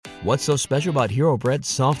What's so special about Hero Bread's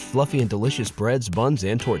soft, fluffy, and delicious breads, buns,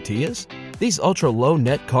 and tortillas? These ultra-low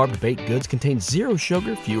net-carb baked goods contain zero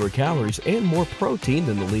sugar, fewer calories, and more protein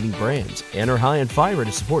than the leading brands, and are high in fiber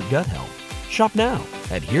to support gut health. Shop now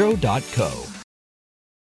at Hero.co.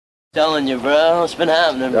 Telling you, bro. What's been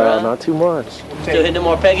happening, bro? Not too much. Still hitting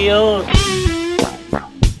more Peggy-O's?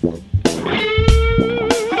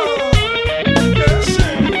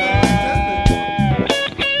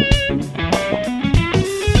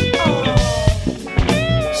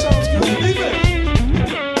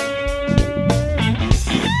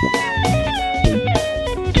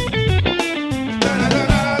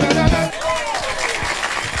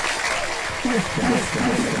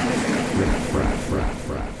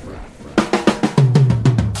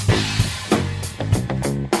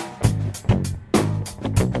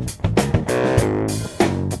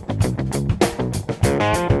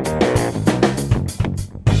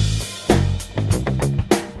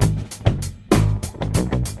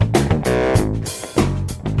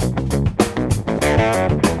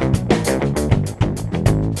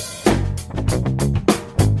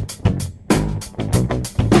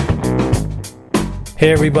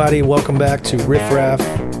 Hey everybody, welcome back to Riff Raff.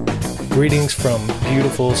 Greetings from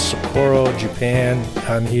beautiful Sapporo, Japan.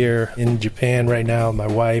 I'm here in Japan right now with my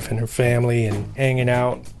wife and her family and hanging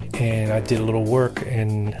out, and I did a little work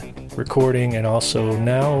and recording and also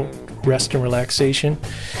now rest and relaxation.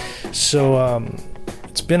 So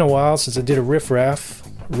it's been a while since I did a Riff Raff.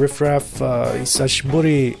 Riff Raff, 久しぶ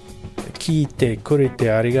り聞いてくれて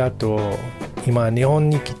ありがとう。今日本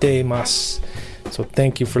に来ています。So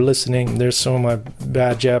thank you for listening. There's some of my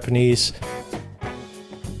bad Japanese.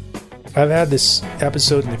 I've had this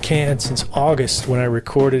episode in the can since August when I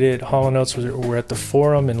recorded it. Hall & Oates were at the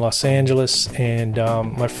Forum in Los Angeles, and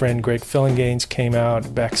my friend Greg Phillinganes came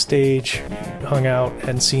out backstage, hung out,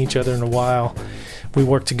 hadn't seen each other in a while. We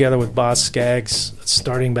worked together with Boz Scaggs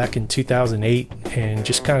starting back in 2008 and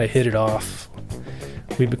just kind of hit it off.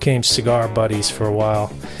 We became cigar buddies for a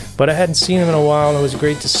while. But I hadn't seen him in a while, and it was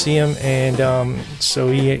great to see him, and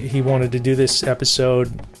so he wanted to do this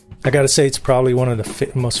episode. I gotta say, it's probably one of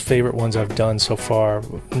the most favorite ones I've done so far.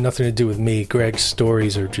 Nothing to do with me. Greg's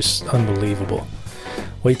stories are just unbelievable.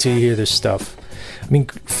 Wait till you hear this stuff. I mean,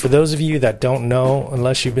 for those of you that don't know,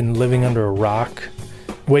 unless you've been living under a rock,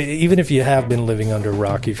 even if you have been living under a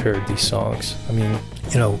rock, you've heard these songs. I mean,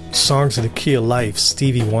 you know, Songs of the Key of Life,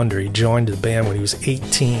 Stevie Wonder, he joined the band when he was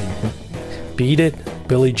 18. Beat It,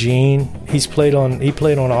 Billie Jean. He played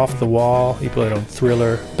on Off the Wall. He played on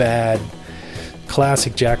Thriller, Bad,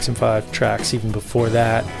 classic Jackson 5 tracks even before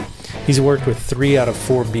that. He's worked with 3 out of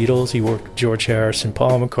 4 Beatles. He worked with George Harrison,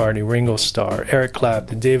 Paul McCartney, Ringo Starr, Eric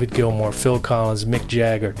Clapton, David Gilmour, Phil Collins, Mick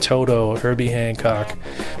Jagger, Toto, Herbie Hancock,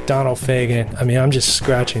 Donald Fagen. I mean, I'm just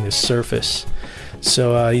scratching the surface.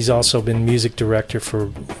 So he's also been music director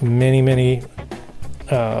for many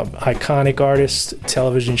iconic artists,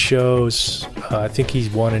 television shows. I think he's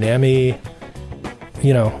won an Emmy.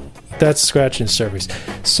 You know, that's scratching the surface.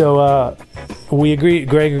 So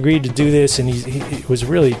Greg agreed to do this, and it was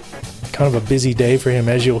really kind of a busy day for him.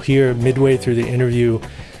 As you'll hear midway through the interview,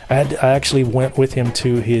 I actually went with him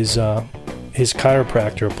to his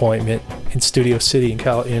chiropractor appointment in Studio City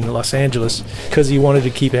in Los Angeles because he wanted to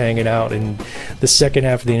keep hanging out, and the second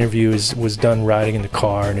half of the interview was done riding in the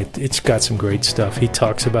car, and it's got some great stuff. He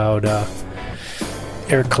talks about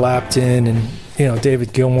Eric Clapton and, you know,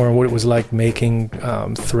 David Gilmour and what it was like making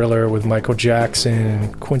Thriller with Michael Jackson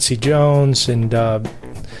and Quincy Jones, and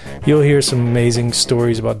you'll hear some amazing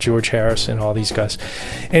stories about George Harrison, all these guys.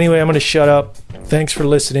 Anyway, I'm going to shut up. Thanks for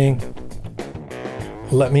listening.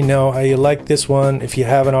 Let me know how you like this one. If you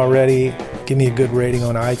haven't already, give me a good rating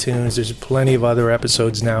on iTunes. There's plenty of other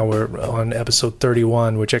episodes now. We're on episode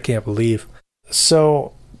 31, which I can't believe.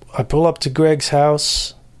 So I pull up to Greg's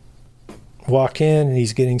house, walk in, and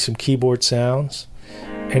he's getting some keyboard sounds.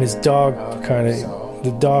 And his dog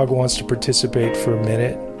the dog wants to participate for a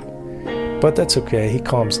minute. But that's okay. He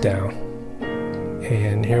calms down.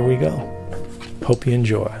 And here we go. Hope you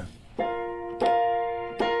enjoy.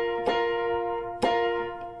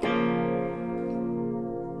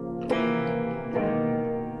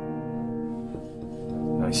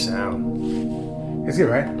 Sound. It's good,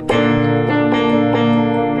 right?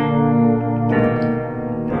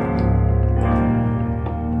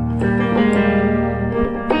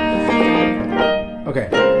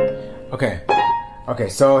 Okay,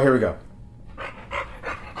 so here we go.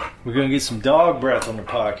 We're going to get some dog breath on the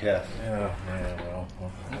podcast. Oh, man, well.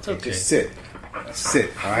 That's okay. Just sit,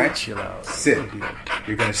 all right? Chill out. Sit. Okay.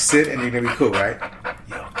 You're going to sit and you're going to be cool, right?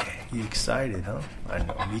 Yeah, okay. You excited, huh? I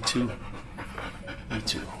know. Me too.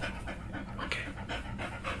 Okay.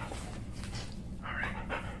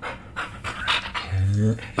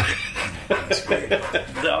 That's great.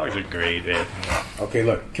 Dogs are great, man. Okay,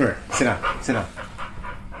 look. Come here. Sit down. Sit down.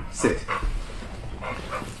 Sit.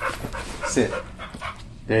 Sit.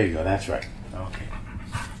 There you go. That's right. Okay.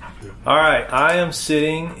 All right, I am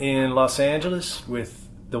sitting in Los Angeles with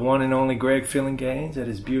the one and only Greg Phillinganes at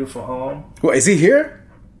his beautiful home. Well, is he here?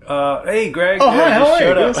 Hey, Greg. Oh, hi. How are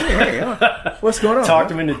showed you? up. Hey, what's going on?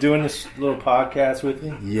 Talked him into doing this little podcast with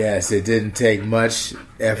me. Yes, it didn't take much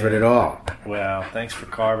effort at all. Well, thanks for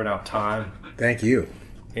carving out time. Thank you.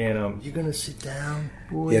 And you gonna sit down,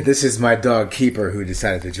 boy? Yeah, this is my dog Keeper who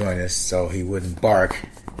decided to join us so he wouldn't bark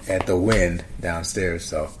at the wind downstairs.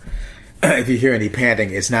 So if you hear any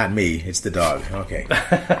panting, it's not me, it's the dog. Okay.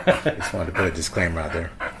 Just wanted to put a disclaimer out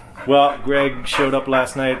there. Well, Greg showed up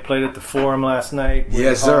last night, played at the Forum last night with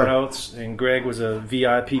Yes, the sir. Notes, and Greg was a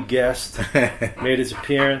VIP guest, made his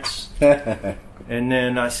appearance. And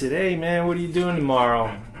then I said, hey, man, what are you doing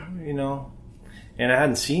tomorrow? You know, and I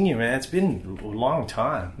hadn't seen you, man. It's been a long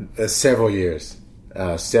time. Several years.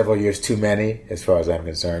 Several years too many, as far as I'm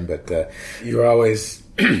concerned. But you're always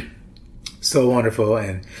so wonderful.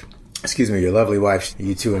 And, excuse me, your lovely wife,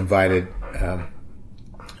 you two invited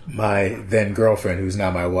my then girlfriend, who's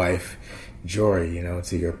now my wife, Jory,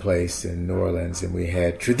 to your place in New Orleans. And we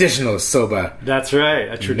had traditional soba. That's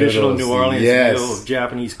right. A traditional noodles. New Orleans Yes. meal of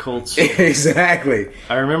Japanese cold soup. Exactly.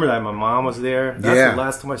 I remember that. My mom was there. That's Yeah. the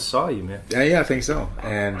last time I saw you, man. Yeah, I think so.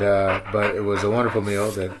 And but it was a wonderful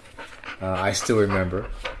meal that I still remember.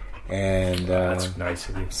 And That's nice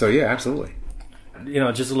of you. so yeah, absolutely.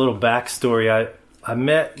 Just a little backstory. I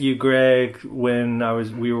met you, Greg, when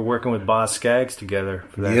we were working with Boz Scaggs together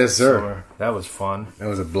for that Yes, sir. summer. That was fun. That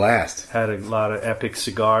was a blast. Had a lot of epic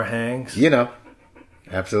cigar hangs.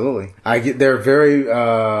 Absolutely. They're very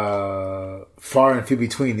far and few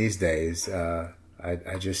between these days. I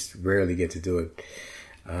just rarely get to do it.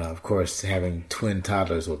 Of course, having twin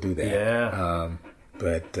toddlers will do that. Yeah.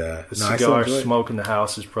 But The no, I still cigar enjoy it. smoke in the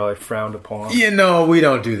house is probably frowned upon. We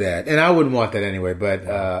don't do that, and I wouldn't want that anyway. But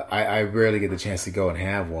I rarely get the chance to go and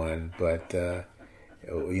have one. But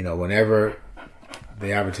whenever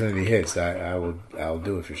the opportunity hits, I'll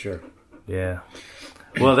do it for sure. Yeah.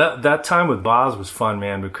 Well, that time with Boz was fun,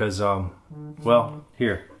 man, because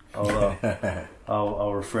here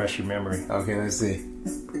I'll refresh your memory. Okay, let's see.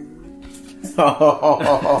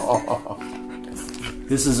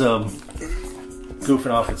 This is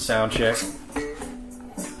goofing off at sound check.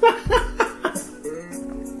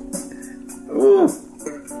 Ooh.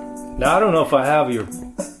 Now I don't know if I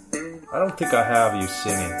don't think I have you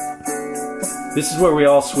singing. This is where we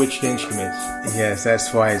all switched instruments. Yes,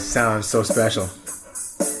 that's why it sounds so special.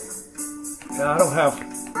 No, I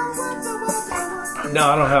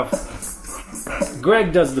don't have.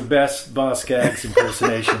 Greg does the best Boz Scaggs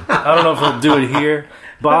impersonation. I don't know if he'll do it here.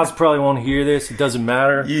 Boz probably won't hear this. It doesn't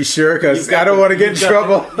matter. You sure? Because I don't want to get in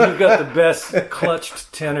trouble. You've got the best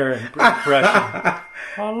clutched tenor impression.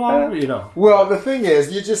 Well, the thing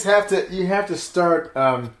is, you have to start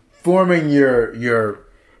forming your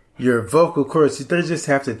vocal cords. They just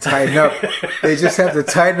have to tighten up. They just have to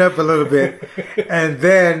tighten up a little bit, and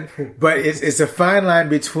then. But it's a fine line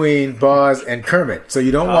between Boz and Kermit. So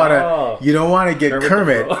you don't want to get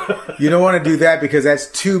Kermit. You don't want to do that because that's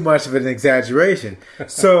too much of an exaggeration.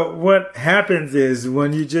 So what happens is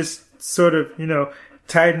when you just sort of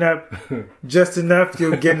tighten up just enough,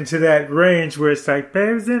 you'll get into that range where it's like,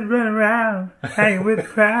 babies didn't run around, hanging with the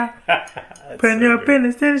crowd, putting your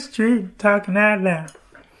business in the street, talking out loud,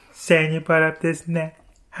 saying you bought up this and that.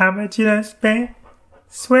 How much you done spent?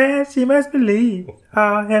 Swear she must believe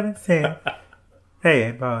all heaven sent.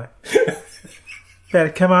 Hey, boy,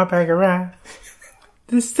 better come on back around.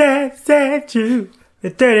 The sad, sad truth, the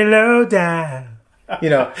dirty low down.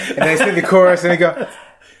 And they sing the chorus and they go,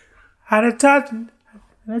 I done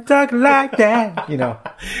talk like that,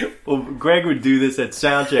 Well, Greg would do this at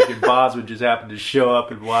soundcheck, and Boz would just happen to show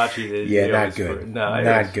up and watch it. Yeah, not good.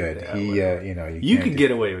 Not good. You could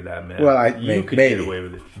get away with that, man. Well, you could maybe get away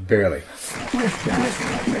with it. barely.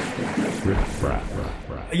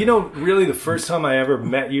 Really, the first time I ever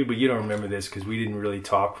met you, but you don't remember this because we didn't really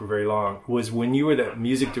talk for very long, was when you were the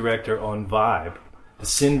music director on Vibe. The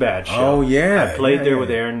Sinbad show. Oh yeah, I played there yeah. with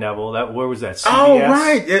Aaron Neville. Where was that? CBS? Oh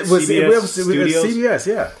right, it was Studios. CBS,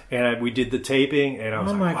 yeah. And we did the taping, and I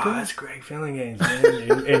was my wow, God. that's Greg Phillinganes,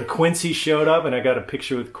 man. and Quincy showed up, and I got a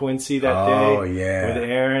picture with Quincy that day. Oh yeah, with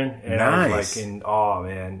Aaron, and I was like in awe,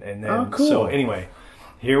 man. And then cool. So anyway,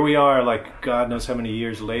 here we are, like God knows how many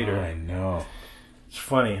years later. I know. It's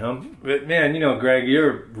funny, huh? But man, Greg,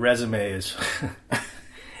 your resume is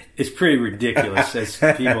it's pretty ridiculous, as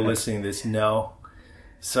people listening to this know.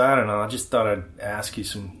 So I don't know. I just thought I'd ask you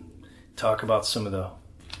some talk about some of the,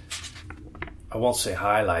 I won't say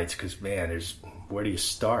highlights because, man, where do you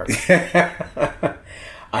start?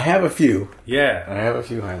 I have a few. Yeah. I have a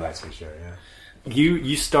few highlights for sure, yeah.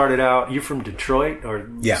 You started out, you're from Detroit or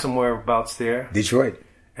somewhere abouts there? Detroit.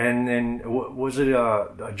 And then was it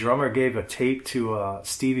a drummer gave a tape to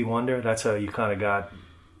Stevie Wonder? That's how you kind of got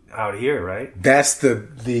out here, right? That's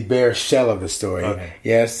the bare shell of the story. Okay.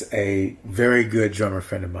 Yes, a very good drummer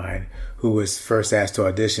friend of mine who was first asked to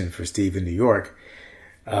audition for Steve in New York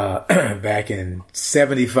back in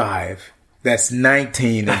 75. That's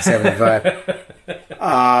 1975.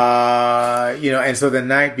 And so the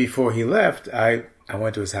night before he left, I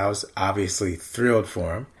went to his house, obviously thrilled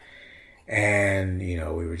for him. And, we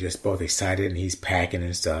were just both excited, and he's packing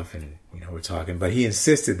and stuff, and, we're talking. But he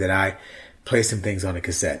insisted that I play some things on a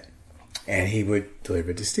cassette, and he would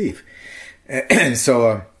deliver it to Steve. And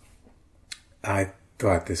so I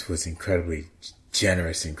thought this was incredibly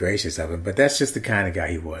generous and gracious of him, but that's just the kind of guy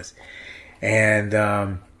he was. And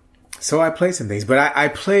so I played some things, but I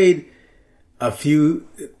played a few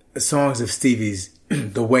songs of Stevie's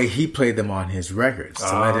the way he played them on his records,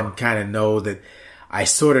 to let him kind of know that I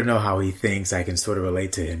sort of know how he thinks. I can sort of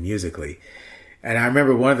relate to him musically. And I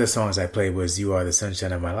remember one of the songs I played was You Are the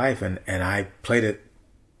Sunshine of My Life, and I played it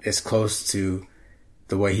as close to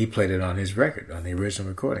the way he played it on his record, on the original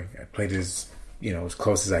recording. I played it as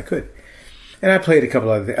close as I could. And I played a couple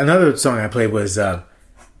other things. Another song I played was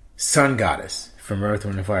Sun Goddess from Earth,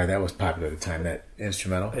 Wind & Fire. That was popular at the time, that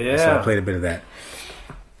instrumental. Yeah. So I played a bit of that.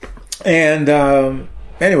 And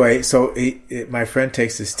anyway, so my friend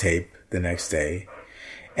takes this tape the next day,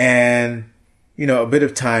 and a bit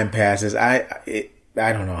of time passes. I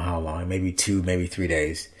don't know how long, maybe 2, maybe 3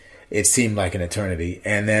 days. It seemed like an eternity.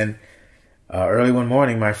 And then early one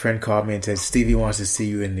morning, my friend called me and said, Stevie wants to see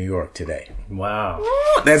you in New York today. Wow.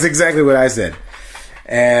 That's exactly what I said.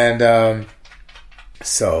 And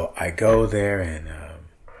so I go there, and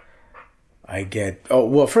I get... Oh,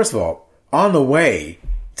 well, first of all, on the way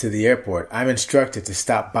to the airport, I'm instructed to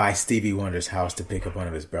stop by Stevie Wonder's house to pick up one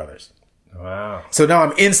of his brothers. Wow. So now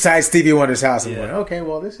I'm inside Stevie Wonder's house. I'm going, okay,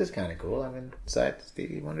 well, this is kind of cool. I'm inside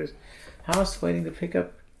Stevie Wonder's house waiting to pick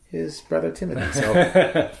up his brother Timothy.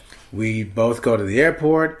 So we both go to the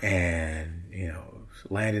airport and,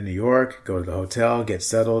 land in New York, go to the hotel, get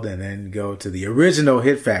settled, and then go to the original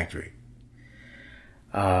Hit Factory.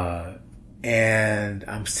 And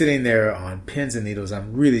I'm sitting there on pins and needles.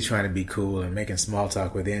 I'm really trying to be cool and making small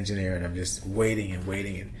talk with the engineer, and I'm just waiting,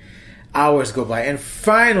 and hours go by. And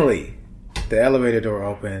finally, the elevator door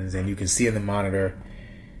opens, and you can see in the monitor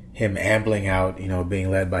him ambling out,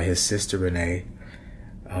 being led by his sister Renee.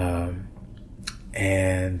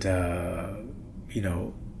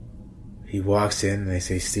 He walks in, and they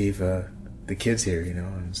say, Steve, the kid's here,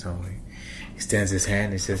 and so he extends his hand,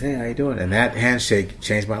 and he says, hey, how you doing? And that handshake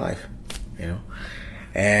changed my life,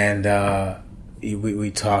 And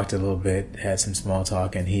we talked a little bit, had some small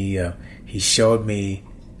talk, and he showed me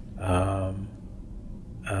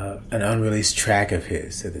an unreleased track of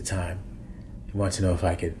his at the time. He wanted to know if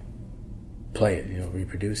I could play it,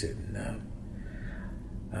 reproduce it. And,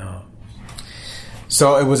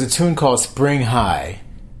 so it was a tune called Spring High,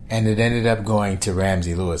 and it ended up going to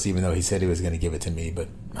Ramsey Lewis, even though he said he was going to give it to me, but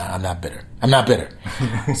I'm not bitter.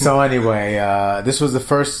 So anyway, this was the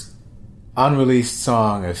first unreleased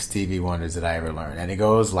song of Stevie Wonder's that I ever learned, and it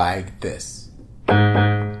goes like this.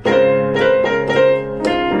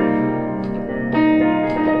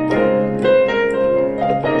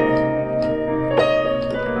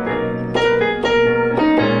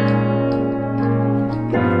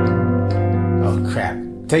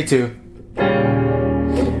 Take 2.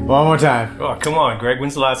 One more time. Oh, come on, Greg.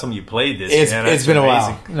 When's the last time you played this? It's been a while.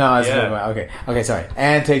 amazing. No, it's been a while. Okay, sorry.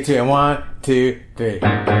 And take 2. And 1, 2, 3.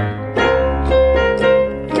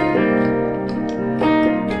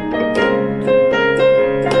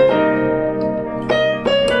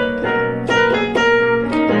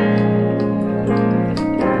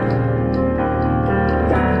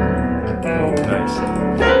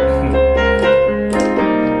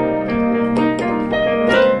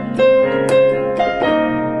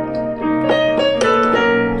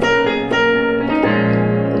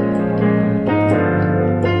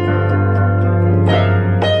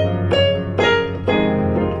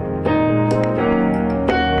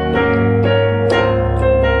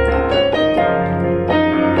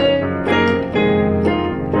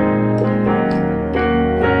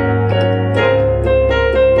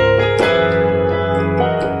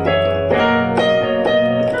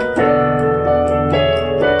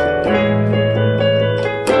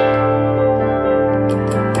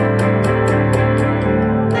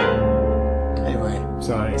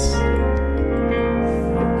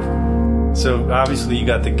 So obviously you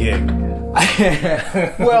got the gig.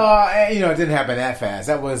 Well, it didn't happen that fast.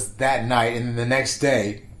 That was that night, and the next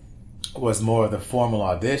day was more of the formal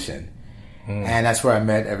audition. And that's where I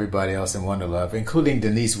met everybody else in Wonderlove, including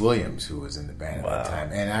Denise Williams, who was in the band at that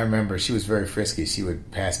time. And I remember she was very frisky. She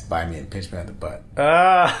would pass by me and pinch me on the butt.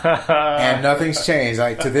 And nothing's changed.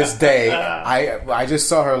 Like, to this day, I just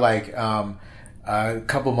saw her a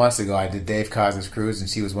couple months ago. I did Dave Cosby's Cruise, and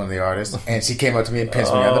she was one of the artists. And she came up to me and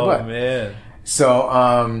pinched me on the butt. Oh, man. So,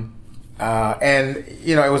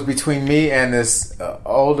 it was between me and this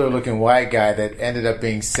older-looking white guy that ended up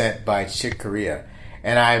being sent by Chick Corea.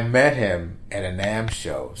 And I met him at a NAMM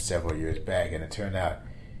show several years back, and it turned out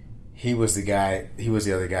he was the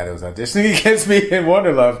other guy that was auditioning against me in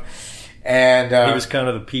Wonderlove. And he was kind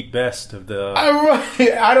of the Pete Best of the... Was he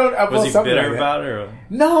bitter about it? Or?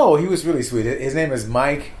 No, he was really sweet. His name is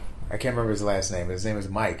Mike. I can't remember his last name, but his name is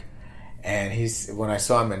Mike. And when I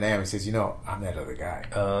saw him at NAMM, he says, I'm that other guy.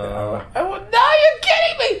 No, you're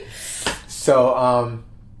kidding me! So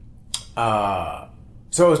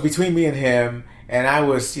it was between me and him. And I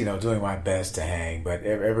was, doing my best to hang, but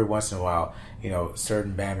every once in a while,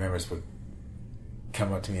 certain band members would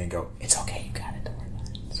come up to me and go, "It's okay, you got it, don't worry about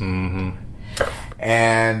it." Mm-hmm.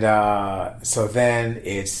 And so then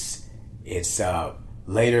it's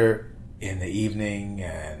later in the evening,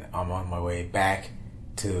 and I'm on my way back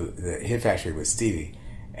to the Hit Factory with Stevie,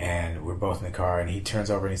 and we're both in the car, and he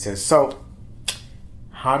turns over and he says, "So,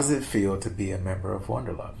 how does it feel to be a member of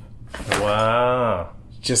Wonderlove?" Wow.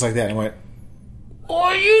 Just like that. And I went,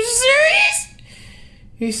 "Are you serious?"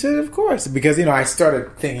 He said, "Of course." Because, I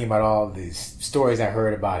started thinking about all these stories I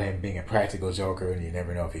heard about him being a practical joker, and you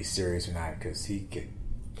never know if he's serious or not, because he could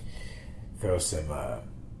throw some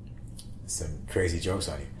crazy jokes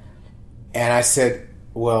on you. And I said,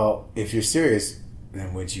 "Well, if you're serious,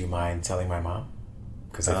 then would you mind telling my mom?"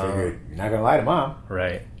 Because I figured, you're not going to lie to mom.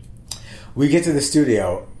 Right. We get to the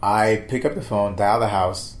studio. I pick up the phone, dial the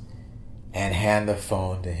house, and hand the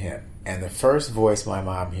phone to him. And the first voice my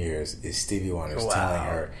mom hears is Stevie Wonder's telling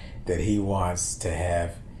her that he wants to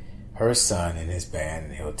have her son in his band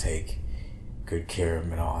and he'll take good care of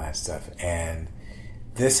him and all that stuff. And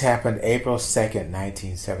this happened April 2nd,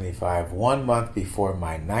 1975, 1 month before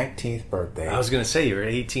my 19th birthday. I was going to say, you were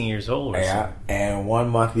 18 years old or something. And 1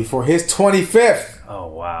 month before his 25th. Oh,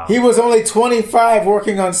 wow. He was only 25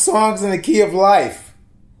 working on Songs in the Key of Life.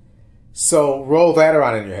 So roll that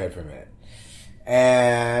around in your head for a minute.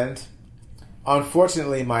 And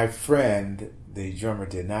unfortunately, my friend, the drummer,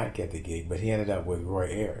 did not get the gig, but he ended up with Roy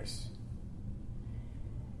Ayers.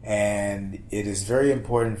 And it is very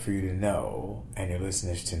important for you to know, and your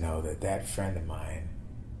listeners to know, that friend of mine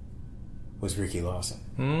was Ricky Lawson.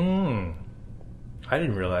 I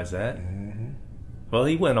didn't realize that. Mm-hmm. Well,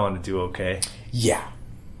 he went on to do okay. Yeah.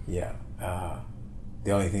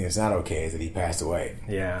 The only thing that's not okay is that he passed away.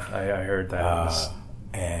 Yeah, I heard that.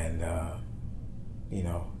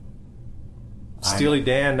 Steely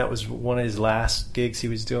Dan, that was one of his last gigs he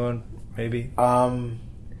was doing, maybe?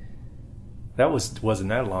 That wasn't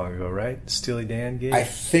that long ago, right? The Steely Dan gig? I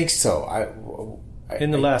think so. In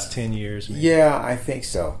the last 10 years, maybe. Yeah, I think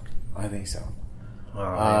so.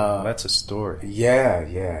 Oh, that's a story. Yeah.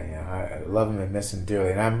 I love him and miss him dearly.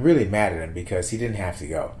 And I'm really mad at him because he didn't have to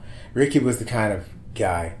go. Ricky was the kind of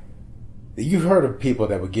guy... You've heard of people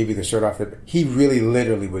that would give you the shirt off their... He really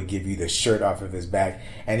literally would give you the shirt off of his back,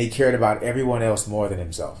 and he cared about everyone else more than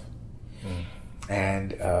himself.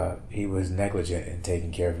 And he was negligent in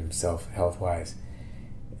taking care of himself health-wise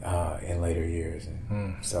in later years.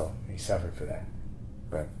 And so he suffered for that.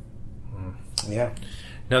 But, yeah.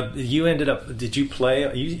 Now, you ended up... Did you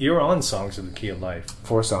play... You were on Songs of the Key of Life.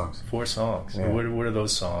 4 songs. 4 songs. Yeah. What are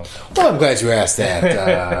those songs? Well, I'm glad you asked that.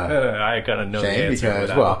 I kind of know the answer. Because,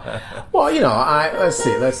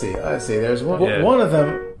 let's see. There's one. Yeah.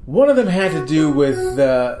 One of them had to do with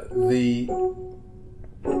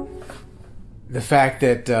the fact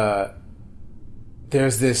that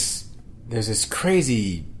there's this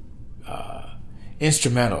crazy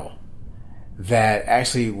instrumental that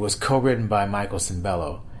actually was co-written by Michael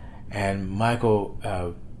Cimbello, and Michael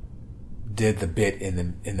did the bit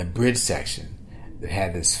in the bridge section that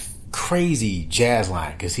had this crazy jazz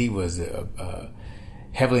line, because he was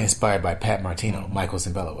heavily inspired by Pat Martino. Michael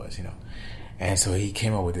Cimbello was, and so he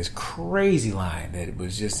came up with this crazy line that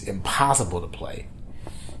was just impossible to play,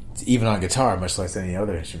 even on guitar, much less any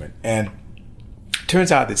other instrument. And it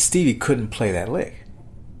turns out that Stevie couldn't play that lick.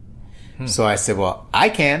 So I said, well, I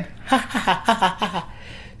can.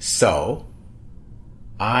 So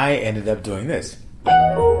I ended up doing this.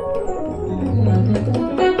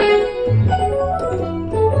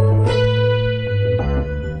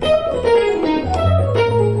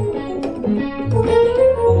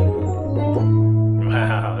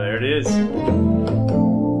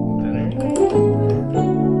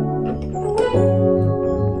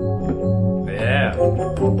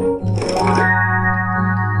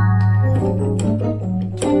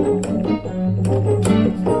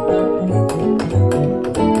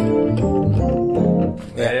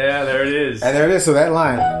 There it is. So that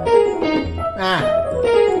line.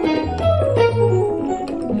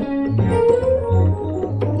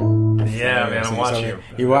 Yeah, man, I'm watching you.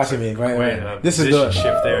 You're watching me, right? Wait, this is the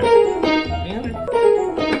shift there.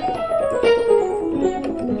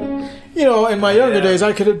 You know, in my younger days,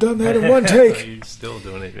 I could have done that in one take. You're still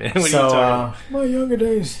doing it, man. What So, are you talking my younger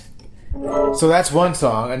days. So that's one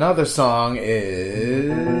song. Another song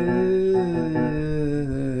is...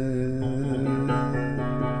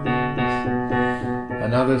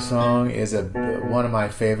 Another song is one of my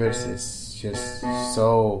favorites. It's just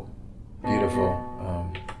so beautiful.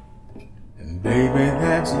 And baby,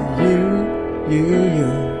 that's you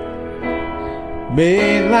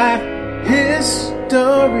made life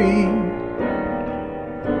history.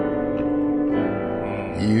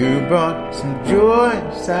 You brought some joy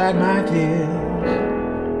inside my tears.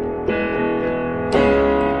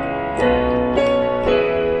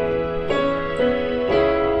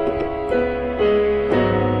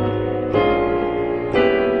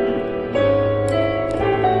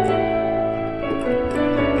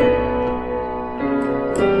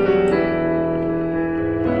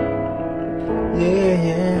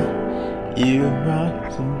 You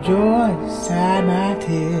brought some joy inside my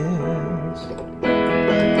tears.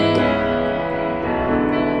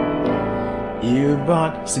 You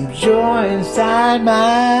brought some joy inside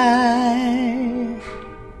my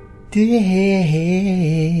tears.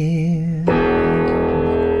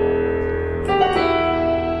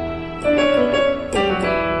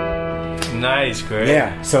 Nice, great.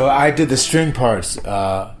 Yeah, so I did the string parts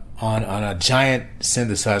on a giant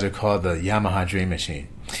synthesizer called the Yamaha Dream Machine.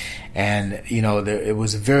 And, you know, it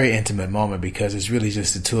was a very intimate moment because it's really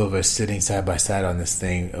just the two of us sitting side by side on this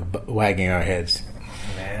thing, wagging our heads.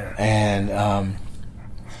 Man. And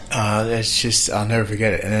it's just, I'll never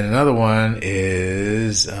forget it. And then another one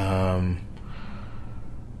is, hanging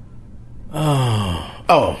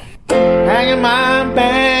my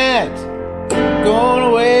bags, going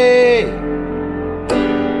away.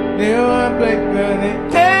 New place where the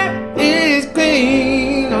air is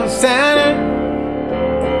clean on Saturday.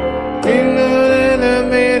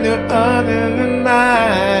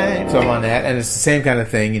 So I'm on that, and it's the same kind of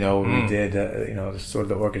thing, you know. We did, sort of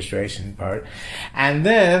the orchestration part, and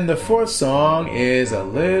then the fourth song is a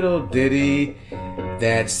little ditty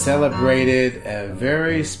that celebrated a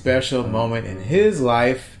very special moment in his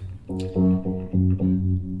life,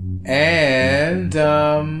 and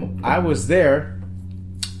I was there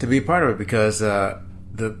to be part of it because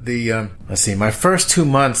let's see, my first 2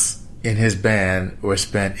 months in his band were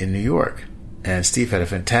spent in New York. And Steve had a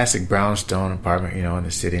fantastic brownstone apartment, you know, in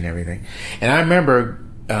the city and everything. And I remember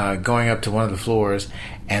going up to one of the floors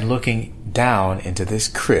and looking down into this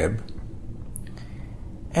crib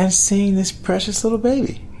and seeing this precious little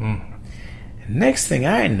baby. Next thing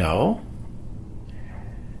I know,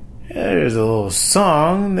 there's a little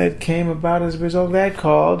song that came about as a result of that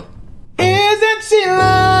called Isn't She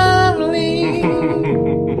Lovely?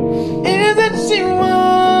 Isn't She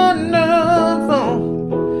Wonderful?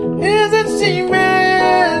 Isn't she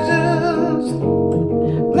precious?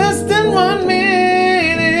 Less than 1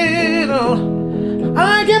 minute old.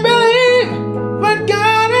 I can't believe what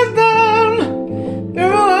God has done.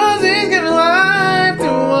 Through us, He's given life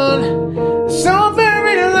to one so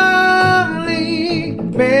very lovely,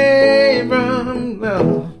 babe from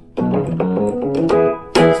love.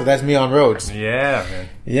 So that's me on Rhodes. Yeah, man.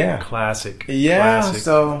 Yeah. Classic. Yeah. Classic.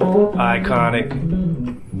 So iconic.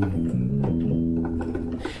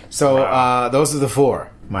 So those are the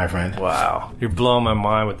four, my friend. Wow, you're blowing my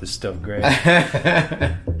mind with this stuff, Greg.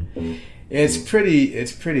 It's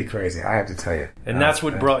pretty crazy, I have to tell you. And that's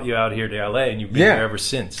what brought you out here to LA, and you've been here ever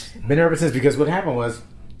since. Been here ever since, because what happened was,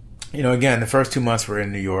 you know, again, the first 2 months were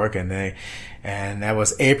in New York, and that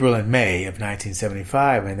was April and May of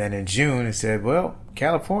 1975, and then in June it said, well,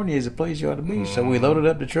 California is a place you ought to be, so we loaded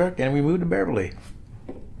up the truck and we moved to Beverly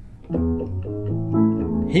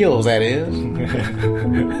Hills, that is.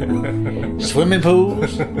 Swimming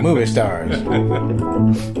pools, movie stars.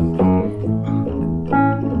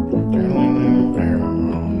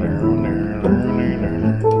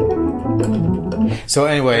 So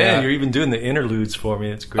anyway, you're even doing the interludes for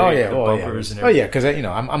me. It's great. Oh yeah, the bumpers and everything. everything. Because you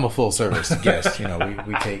know I'm a full service guest. You know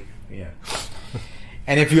we take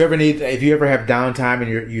And if you ever have downtime and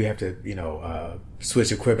you have to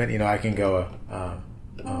switch equipment, you know I can go.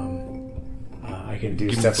 I can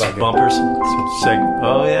do stuff like bumpers.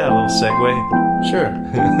 Oh yeah, a little segue. Sure.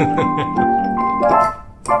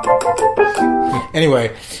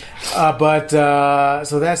 Anyway,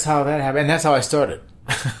 so that's how that happened, and that's how I started.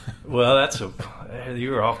 Well,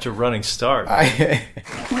 you were off to a running start.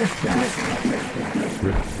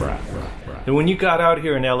 And when you got out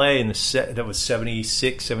here in L.A. in that was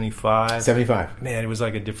 76, 75? 75. Man, it was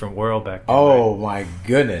like a different world back then. Oh, my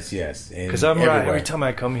goodness, yes. Because every time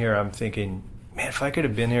I come here, I'm thinking, man, if I could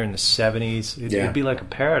have been here in the 70s, it'd be like a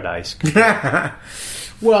paradise.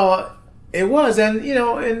 Well, it was, and, you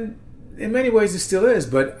know, in many ways it still is,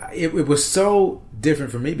 but it was so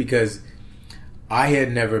different for me because I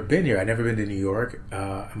had never been here. I'd never been to New York.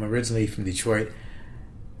 I'm originally from Detroit,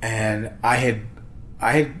 and I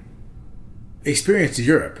had experienced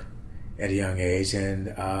Europe at a young age, and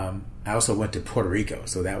I also went to Puerto Rico,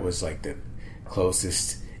 so that was like the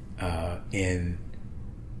closest in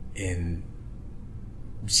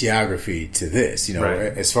geography to this, you know,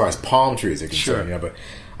 right. As far as palm trees are concerned. You know, but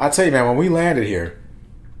I'll tell you, man, when we landed here,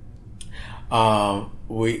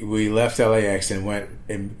 we left LAX and went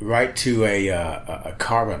right to a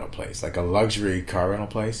car rental place, like a luxury car rental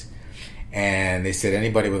place, and they said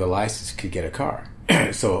anybody with a license could get a car.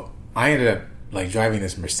 So I ended up like driving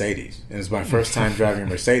this Mercedes. It was my first time driving a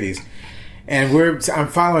Mercedes. And I'm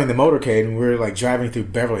following the motorcade, and we're like driving through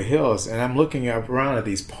Beverly Hills, and I'm looking up around at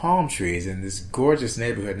these palm trees in this gorgeous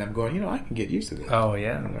neighborhood, and I'm going, you know, I can get used to this. Oh,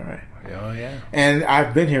 yeah. All right. Oh, yeah. And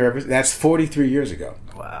I've been here that's 43 years ago.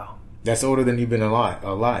 Wow. That's older than you've been alive.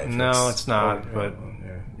 No, it's not, but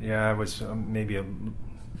yeah, I was maybe a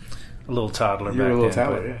little toddler back then. You were a little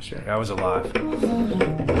toddler, yeah, sure. I was alive.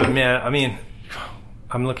 But man, I mean,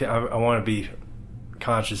 I'm looking, I want to be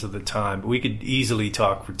conscious of the time, but we could easily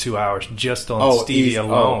talk for 2 hours just on Stevie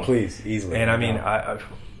alone. Oh, please, easily. And I mean,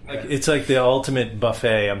 it's like the ultimate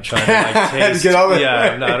buffet. I'm trying to like taste. Get all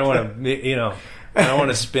I don't want to, you know, I don't want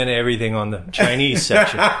to spin everything on the Chinese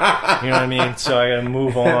section. You know what I mean? So I got to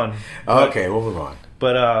move on. Okay, we'll move on.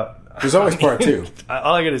 But there's always part two.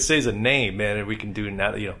 All I got to say is a name, man, and we can do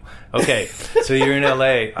now. You know, okay. So you're in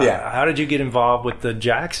L.A. Yeah. How did you get involved with the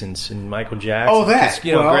Jacksons and Michael Jackson? Oh, that.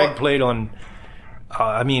 You know, Greg played on.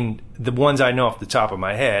 I mean, the ones I know off the top of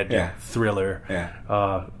my head. Thriller. Yeah.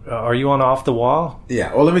 Are you on Off the Wall?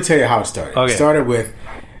 Yeah. Well, let me tell you how it started. Okay. It started with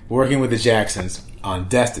working with the Jacksons on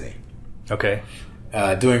Destiny. Okay.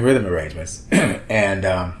 Doing rhythm arrangements, and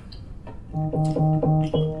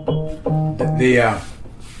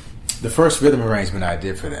the first rhythm arrangement I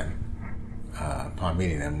did for them upon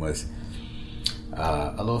meeting them was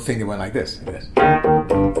a little thing that went like this.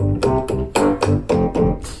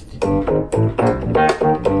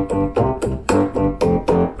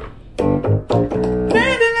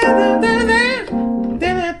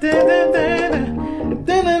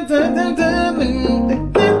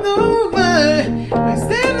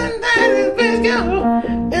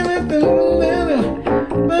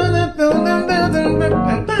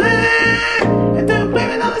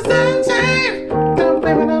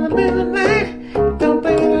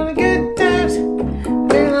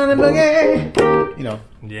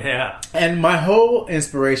 And my whole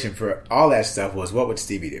inspiration for all that stuff was, what would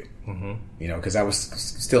Stevie do? Mm-hmm. You know, because I was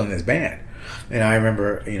still in this band, and I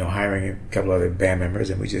remember, you know, hiring a couple other band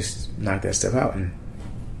members, and we just knocked that stuff out, and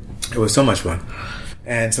it was so much fun.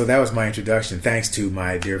 And so that was my introduction, thanks to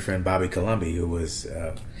my dear friend Bobby Colombi, who was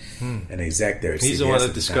an exec there. He's the one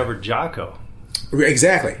that discovered Jocko.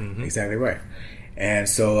 Exactly, exactly right. And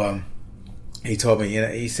so he told me, you know,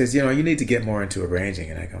 he says, you know, you need to get more into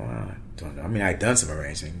arranging, and I go, well, I don't know. I mean, I'd done some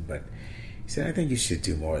arranging, but he said, I think you should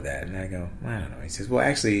do more of that. And I go, I don't know. He says, well,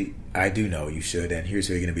 actually, I do know you should, and here's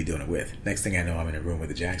who you're going to be doing it with. Next thing I know, I'm in a room with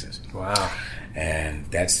the Jacksons. Wow. And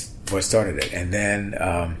that's what started it. And then,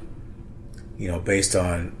 you know, based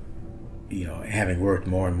on, you know, having worked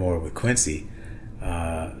more and more with Quincy,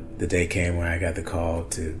 the day came when I got the call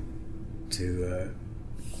to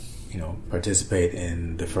you know, participate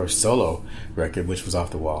in the first solo record, which was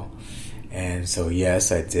Off the Wall. And so,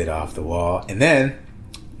 yes, I did Off the Wall. And then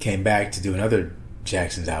came back to do another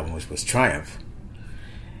Jackson's album, which was Triumph.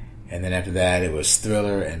 And then after that, it was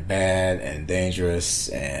Thriller and Bad and Dangerous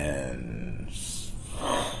and,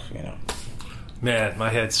 you know. Man, my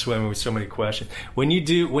head's swimming with so many questions. When you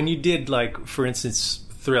did, like, for instance,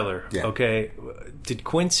 Thriller, okay, did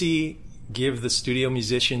Quincy give the studio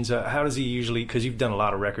musicians, how does he usually, because you've done a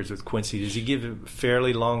lot of records with Quincy, does he give a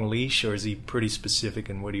fairly long leash, or is he pretty specific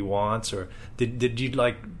in what he wants? Or did you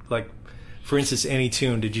like for instance, any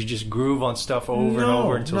tune, did you just groove on stuff over and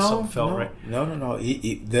over until something felt right? No.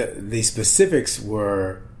 The specifics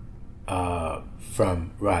were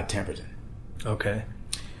from Rod Temperton. Okay.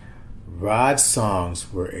 Rod's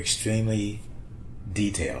songs were extremely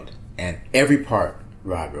detailed, and every part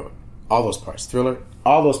Rod wrote. All those parts. Thriller,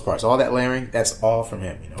 all those parts, all that layering, that's all from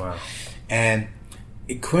him, you know. Wow. And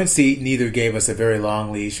Quincy neither gave us a very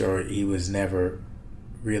long leash, or he was never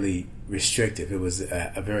really restrictive. It was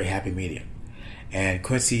a very happy medium. And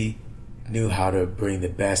Quincy knew how to bring the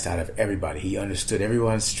best out of everybody. He understood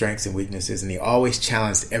everyone's strengths and weaknesses, and he always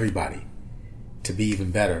challenged everybody to be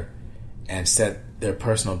even better and set their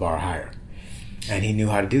personal bar higher. And he knew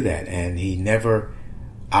how to do that, and he never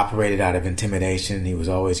operated out of intimidation. He was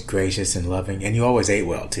always gracious and loving, and he always ate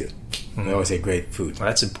well too. He always ate great food. Well,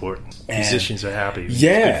 that's important. Musicians are happy with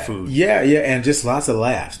good food. Yeah, and just lots of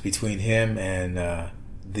laughs between him and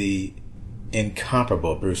the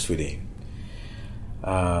incomparable Bruce Swedien,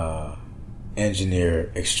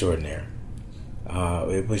 engineer extraordinaire.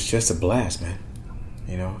 It was just a blast, man.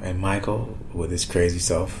 And Michael with his crazy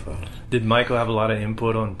self. Did Michael have a lot of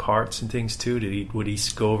input on parts and things too? Would he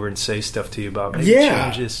go over and say stuff to you about maybe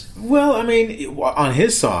changes? Well, I mean, on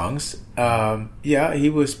his songs, he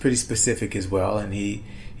was pretty specific as well, and he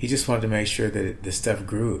just wanted to make sure that the stuff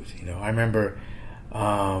grooved. I remember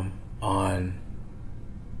on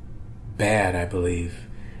Bad, I believe,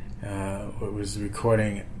 I was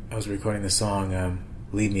recording the song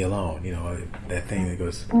Leave Me Alone. That thing that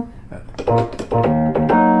goes. And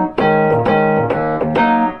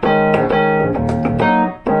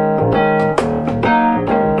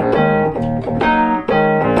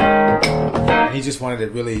he just wanted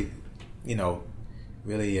it really,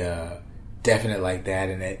 really definite like that,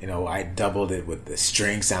 and I doubled it with the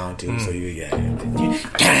string sound too. So and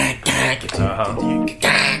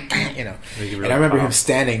I remember him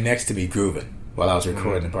standing next to me grooving while I was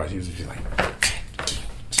recording the parts. He was just like.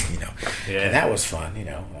 And that was fun,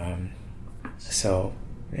 So,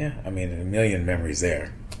 I mean, a million memories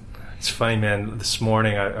there. It's funny, man. This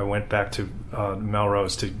morning I went back to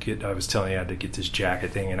Melrose to get. I was telling you I had to get this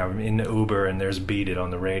jacket thing, and I'm in the Uber, and there's Beat It on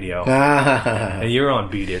the radio. And you're on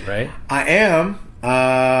Beat It, right? I am.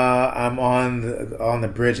 I'm on the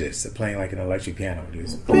bridges, playing like an electric piano.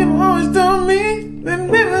 People always told me.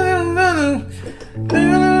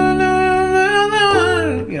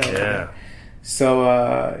 Yeah. So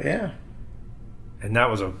and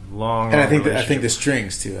that was a long. And I think the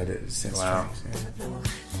strings too. I did sense wow. Strings.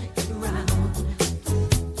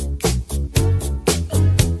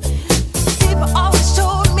 People always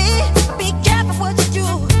told me, be careful what you do.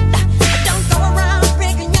 Don't go around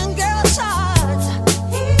breaking young girls' hearts.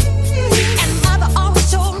 And mother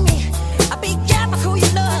always told me, be careful who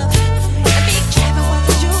you love. Be careful what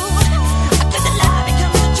you do. Cause the love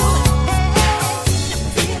becomes the truth.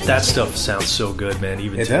 That stuff sounds so good, man.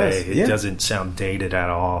 Even it today, does. it doesn't sound dated at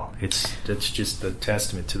all. It's just a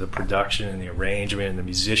testament to the production and the arrangement and the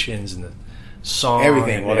musicians and the song.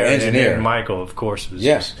 Everything. Well, the engineer, and Michael, of course, was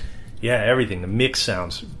just, everything. The mix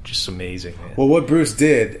sounds just amazing, man. Well, what Bruce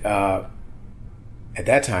did at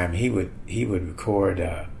that time, he would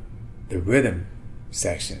record the rhythm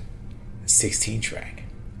section, 16-track.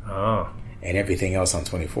 Oh. And everything else on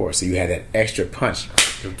 24. So you had that extra punch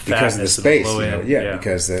because of the space.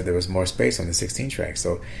 Because there was more space on the 16-track.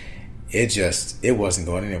 So it wasn't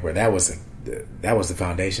going anywhere. That was the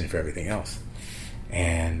foundation for everything else.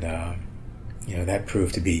 And that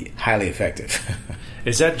proved to be highly effective.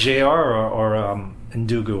 Is that JR or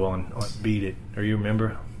Ndugu on Beat It? Or you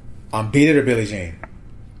remember? On Beat It or Billie Jean?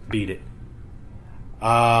 Beat It.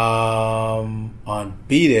 On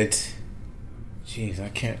Beat It. Jeez, I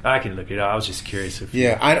can't. I can look it up. I was just curious if.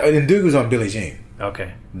 Yeah, Ndugu's on Billie Jean.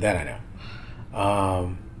 Okay. That I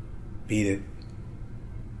know. Beat It.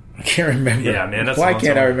 I can't remember. Yeah, man. Why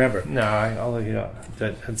can't I remember? No, I'll look it up.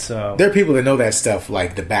 That's. There are people that know that stuff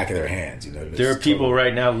like the back of their hands. There are people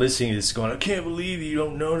right now listening to this going, "I can't believe you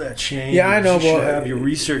don't know that, Shane." Yeah, I know. You should have your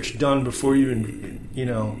research done before you,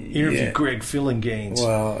 interview Greg Phillinganes.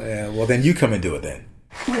 Well, well, then you come and do it then.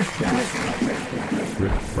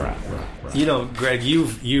 Greg,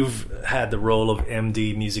 you've had the role of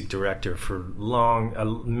MD music director for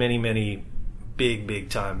many big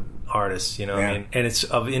time artists, I mean, and it's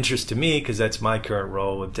of interest to me because that's my current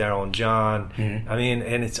role with Daryl and John. Mm-hmm. I mean,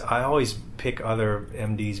 and I always pick other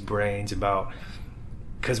MDs' brains about,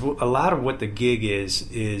 because a lot of what the gig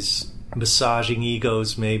is massaging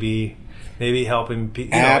egos, maybe helping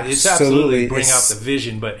people. It's absolutely bring out the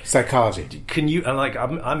vision, but psychology. Can you?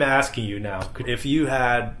 I'm asking you now, if you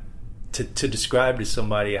had to describe to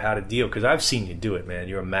somebody how to deal, because I've seen you do it, man.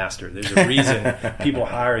 You're a master. There's a reason people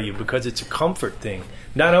hire you, because it's a comfort thing.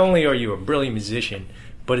 Not only are you a brilliant musician,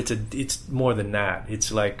 but it's more than that.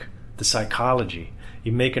 It's like the psychology.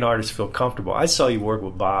 You make an artist feel comfortable. I saw you work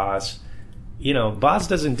with Boz. Boz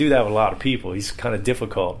doesn't do that with a lot of people. He's kind of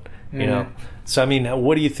difficult, So, I mean,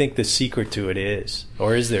 what do you think the secret to it is?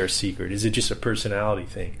 Or is there a secret? Is it just a personality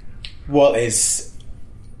thing? Well, it's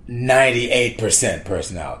 98%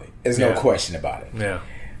 personality. There's no question about it. Yeah.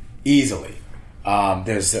 Easily.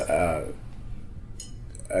 There's a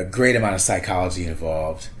great amount of psychology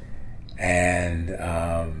involved. and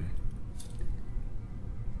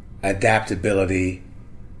adaptability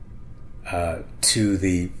to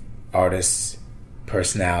the artist's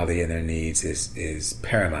personality and their needs is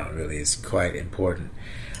paramount. Really, it's quite important.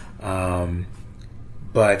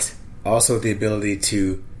 But also the ability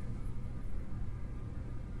to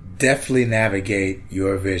deftly navigate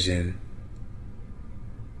your vision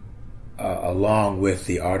along with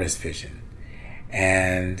the artist's vision.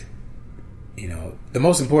 And, the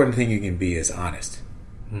most important thing you can be is honest.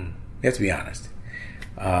 You have to be honest.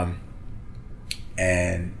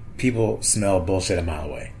 And people smell bullshit a mile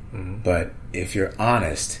away. But if you're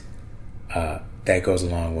honest, that goes a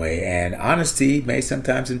long way. And honesty may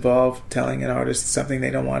sometimes involve telling an artist something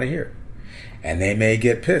they don't want to hear. And they may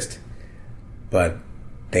get pissed. But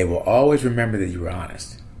they will always remember that you were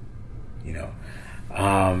honest.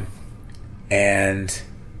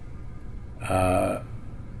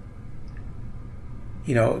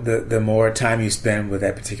 The more time you spend with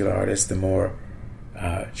that particular artist, the more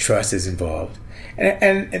trust is involved.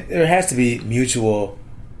 And there has to be mutual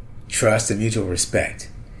trust and mutual respect.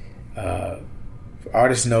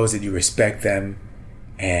 Artist knows that you respect them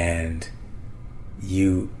and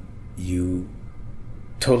you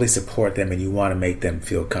totally support them and you want to make them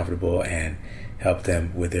feel comfortable and help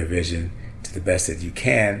them with their vision to the best that you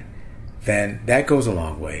can, then that goes a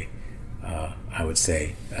long way, I would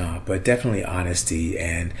say. But definitely honesty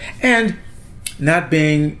and not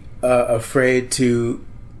being afraid to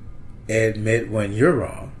admit when you're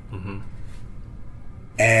wrong.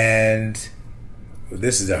 And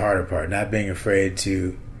this is the harder part, not being afraid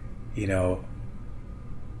to,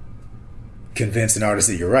 convince an artist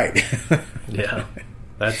that you're right. Yeah.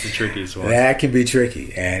 That's the trickiest one. That can be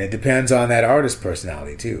tricky, and it depends on that artist's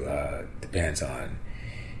personality too. Depends on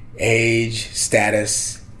age,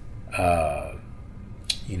 status,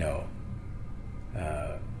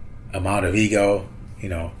 amount of ego,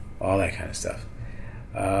 all that kind of stuff.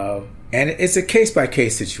 And it's a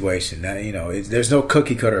case-by-case situation. There's no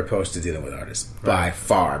cookie-cutter approach to dealing with artists by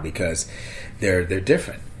far, because they're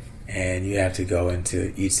different, and you have to go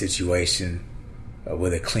into each situation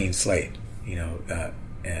with a clean slate.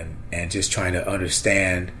 And just trying to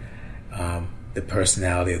understand the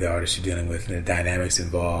personality of the artist you're dealing with and the dynamics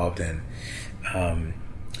involved, and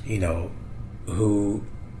who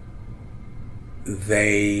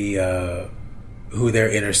their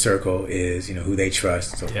inner circle is, who they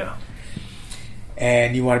trust. So yeah.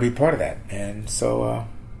 And you want to be part of that. And so, I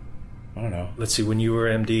don't know. Let's see, when you were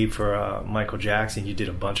MD for Michael Jackson, you did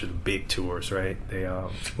a bunch of the big tours, right?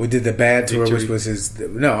 We did the Bad Tour, which was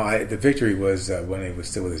the Victory was when he was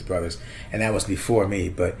still with his brothers, and that was before me.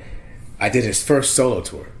 But I did his first solo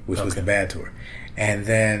tour, which was the Bad Tour, and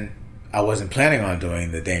then I wasn't planning on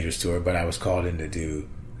doing the Dangerous Tour, but I was called in to do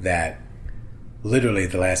that literally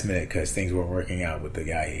at the last minute because things weren't working out with the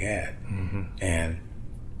guy he had. And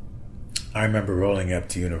I remember rolling up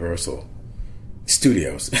to Universal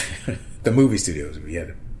Studios, the movie studios. We had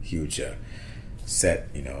a huge set,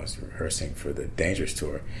 I was rehearsing for the Dangerous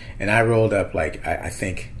Tour, and I rolled up like I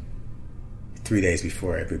think 3 days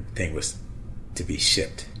before everything was to be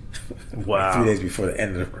shipped. Wow! 3 days before the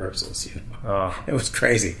end of the rehearsals, It was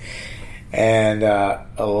crazy, and a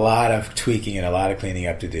lot of tweaking and a lot of cleaning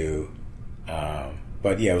up to do.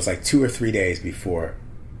 But yeah, it was like 2 or 3 days before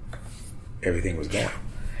everything was going.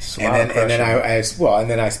 And then I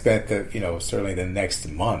spent certainly the next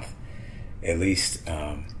month at least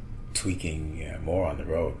tweaking more on the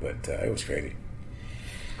road, but it was crazy.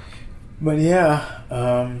 But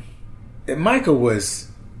yeah, Michael was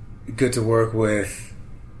good to work with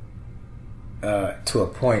to a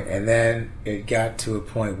point, and then it got to a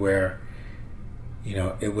point where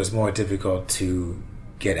it was more difficult to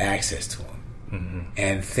get access to him,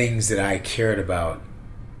 and things that I cared about,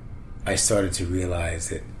 I started to realize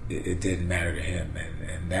that it didn't matter to him,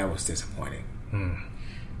 and that was disappointing.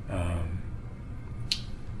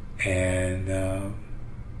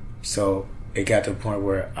 So it got to a point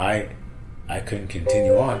where I couldn't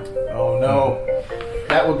continue on. Oh no,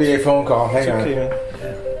 that would be a phone call. Hang on. Okay, man.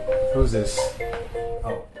 Who's this?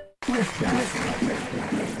 Oh.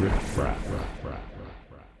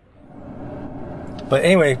 But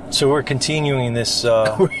anyway, so we're continuing this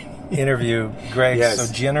interview. Greg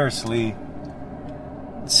so generously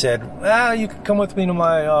said, you can come with me to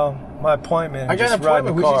my appointment and just ride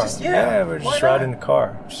in the car. We're just riding in the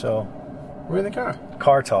car. So we're in the car.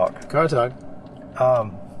 Car talk.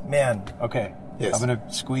 Man. Okay. Yes. I'm going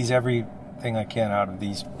to squeeze everything I can out of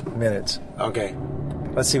these minutes. Okay.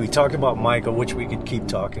 Let's see. We talked about Michael, which we could keep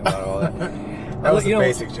talking about all that. That was the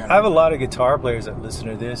basic genre. I have a lot of guitar players that listen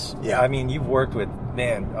to this. Yeah. I mean, you've worked with,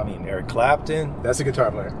 Eric Clapton. That's a guitar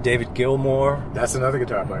player. David Gilmour. That's another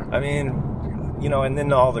guitar player. I mean, and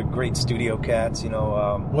then all the great studio cats,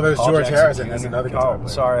 Well, there's George Harrison. That's another guitar player.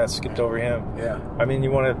 Sorry, I skipped over him. Yeah. I mean, you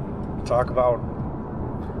want to talk about,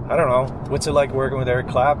 I don't know, what's it like working with Eric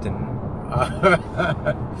Clapton?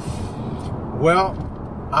 Well,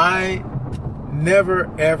 I never,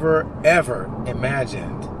 ever, ever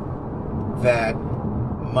imagined that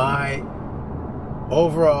my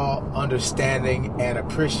overall understanding and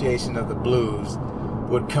appreciation of the blues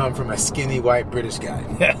would come from a skinny white British guy.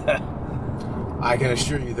 I can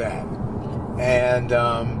assure you that. And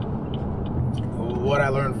what I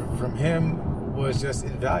learned from him was just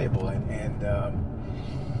invaluable. And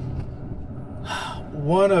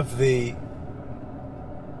one of the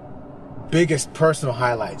biggest personal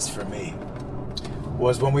highlights for me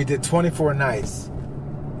was when we did 24 nights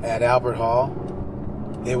at Albert Hall.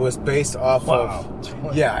 It was based off of...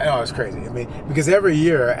 Yeah, I know, it was crazy. I mean, because every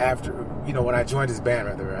year after, when I joined his band,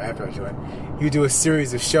 after I joined, he would do a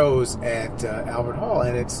series of shows at Albert Hall,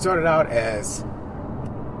 and it started out as...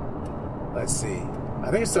 Let's see.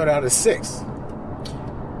 I think it started out as 6.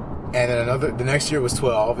 And then the next year was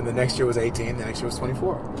 12, and the next year was 18, the next year was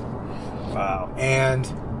 24. Wow. And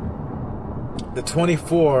the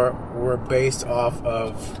 24 were based off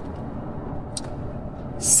of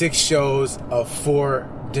 6 shows of 4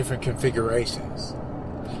 different configurations.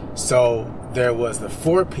 So there was the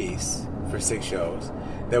 4-piece for 6 shows.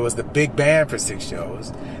 There was the big band for 6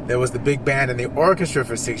 shows. There was the big band and the orchestra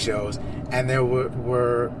for 6 shows. And there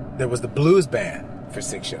was the blues band for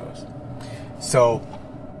 6 shows. So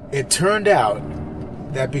it turned out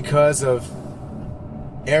that because of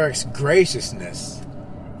Eric's graciousness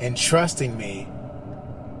in trusting me,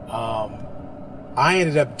 I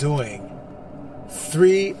ended up doing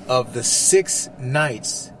 3 of the 6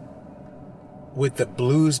 nights with the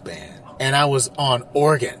blues band, and I was on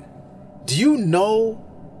organ. Do you know?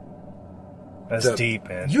 That's deep,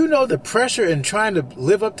 man. You know the pressure in trying to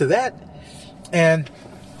live up to that, and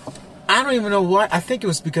I don't even know why. I think it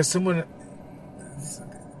was because someone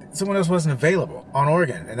else wasn't available on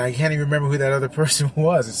organ, and I can't even remember who that other person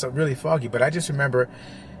was. It's so really foggy, but I just remember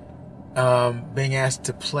being asked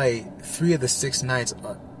to play 3 of the 6 nights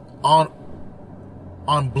on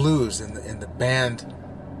blues in the band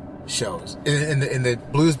shows, in the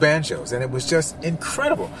blues band shows, and it was just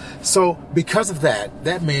incredible. So because of that,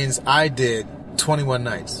 that means I did 21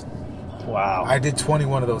 nights. Wow. I did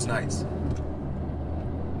 21 of those nights.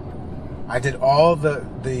 I did all the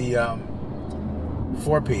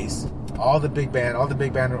 4-piece, all the big band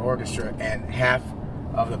and orchestra, and half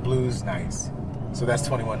of the blues nights. So that's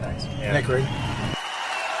 21 nights. Yeah. Isn't that great?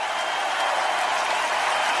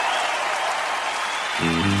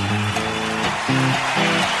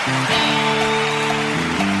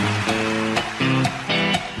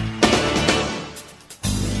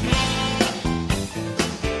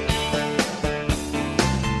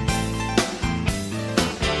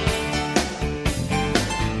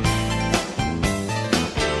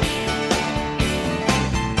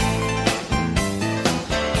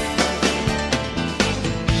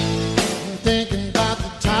 Thinking about the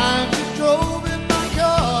time you drove in my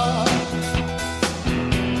car,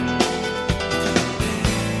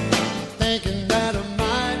 thinking that I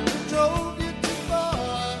might have drove you too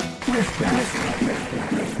far.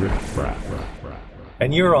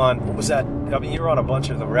 And you're on, what was that? I mean, you were on a bunch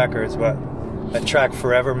of the records, but that track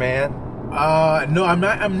Forever Man? No, I'm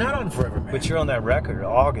not on Forever Man. But you're on that record,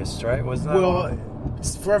 August, right? Wasn't that? Well,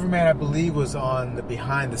 Forever Man, I believe, was on the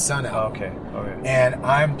Behind the Sun album. Okay. And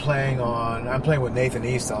I'm playing with Nathan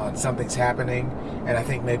East on Something's Happening, and I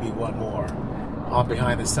think maybe one more on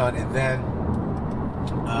Behind the Sun. And then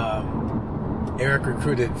Eric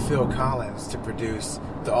recruited Phil Collins to produce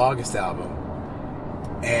the August album,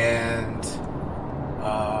 and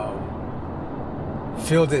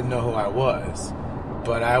Phil didn't know who I was,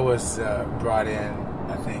 but I was brought in,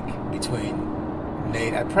 I think, between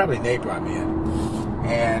Nate. Probably Nate brought me in.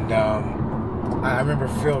 And I remember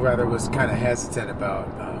Phil was kind of hesitant about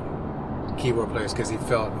keyboard players because he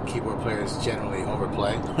felt keyboard players generally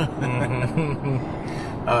overplay.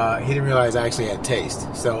 He didn't realize I actually had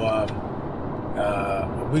taste. So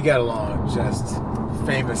we got along just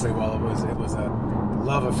famously well. It was a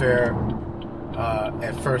love affair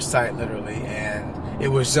at first sight, literally, and it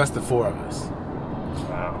was just the 4 of us.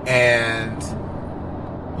 Wow. And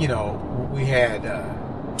we had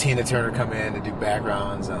Tina Turner come in to do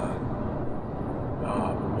backgrounds on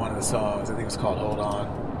one of the songs. I think it was called Hold On.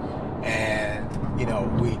 And,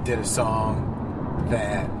 we did a song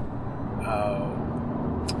that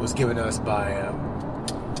was given to us by,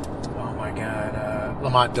 oh my God,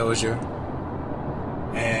 Lamont Dozier.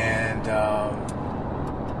 And,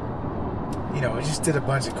 we just did a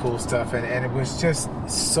bunch of cool stuff, and it was just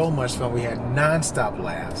so much fun. We had nonstop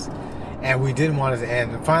laughs, and we didn't want it to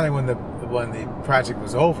end. And finally, when the project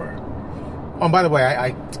was over, oh, and by the way,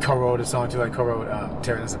 I co-wrote a song too. I co-wrote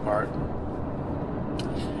 "Tearing Us Apart,"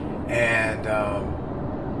 and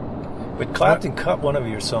but Clapton cut one of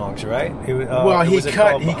your songs, right? He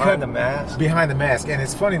cut Behind the Mask. Behind the Mask, and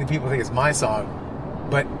it's funny that people think it's my song,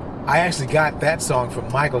 but I actually got that song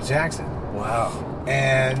from Michael Jackson. Wow.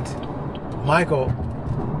 And Michael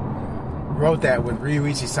wrote that with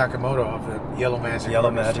Ryuichi Sakamoto of the Yellow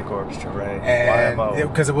Magic Orchestra, right? And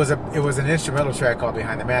because it was an instrumental track called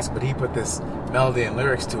Behind the Mask, but he put this melody and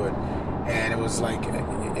lyrics to it, and it was like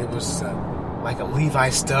a Levi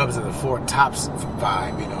Stubbs of the Four Tops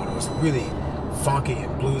vibe, and it was really funky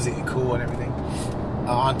and bluesy and cool and everything.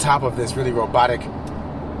 On top of this really robotic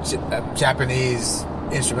Japanese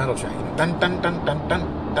instrumental track, dun dun dun dun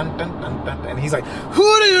dun dun dun dun dun, and he's like,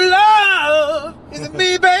 "Who do you love? Is it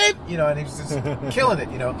me, babe?" And he was just killing it,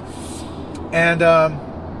 And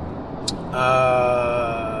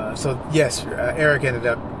so yes, Eric ended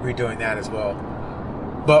up redoing that as well.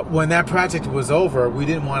 But when that project was over, we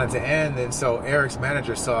didn't want it to end, and so Eric's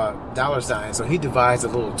manager saw dollar signs, so he devised a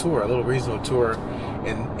little regional tour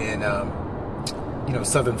in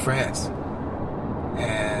southern France,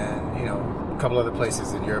 and a couple other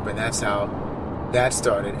places in Europe, and that's how that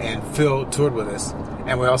started. And Phil toured with us,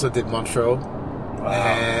 and we also did Montreux. Wow.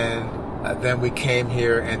 And then we came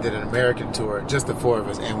here and did an American tour, just the four of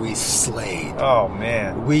us, and we slayed. Oh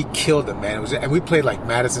man, we killed it, man. And we played like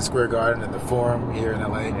Madison Square Garden and the Forum here in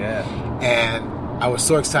LA. Yeah. And I was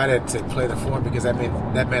so excited to play the Forum because that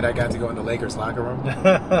meant I got to go in the Lakers locker room.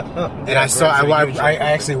 And I stepped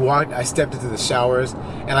into the showers,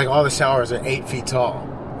 and like all the showers are 8 feet tall.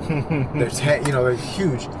 They're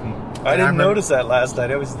huge. I didn't notice that last night.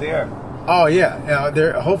 I was there. Oh yeah,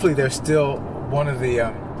 hopefully they're still one of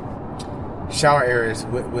the shower areas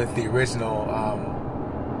with the original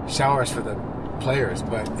showers for the players,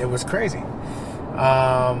 but it was crazy.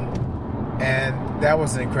 And that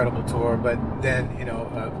was an incredible tour. But then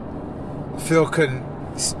Phil couldn't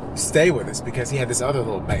stay with us because he had this other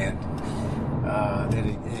little band that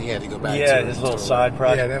he had to go back to. Yeah, his little side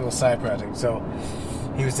project. Yeah, that little side project. So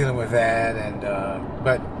he was dealing with that, and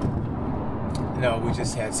but we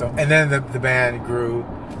just had so. And then the band grew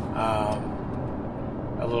a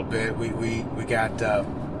little bit. We got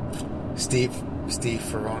Steve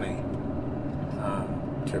Ferroni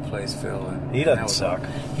to replace Phil, and he doesn't suck.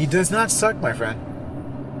 He does not suck, my friend.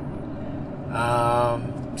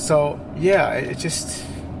 So yeah, it just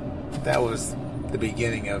that was the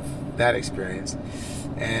beginning of that experience,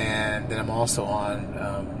 and then I'm also on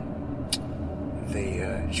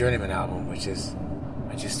the Journeyman album, which is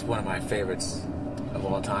just one of my favorites of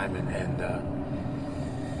all time, and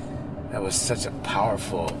that was such a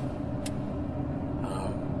powerful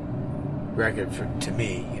record to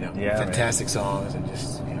me, fantastic songs, and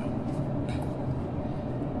just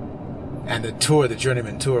and the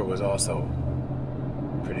Journeyman tour was also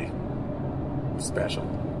pretty special.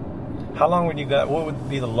 How long would you go? What would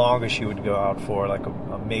be the longest you would go out for, like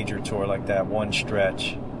a major tour like that, one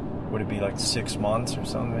stretch? Would it be like 6 months or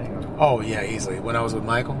something? Or? Oh yeah, easily. When I was with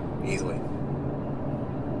Michael, easily.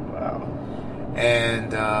 Wow.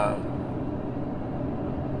 And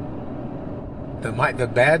the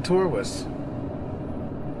Bad tour was,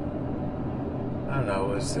 I don't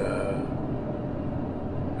know, it was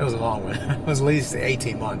a long one. It was at least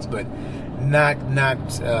 18 months, but not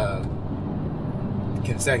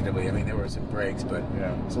consecutively. I mean, there were some breaks, but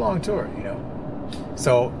it's a long tour,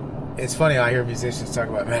 So it's funny, I hear musicians talk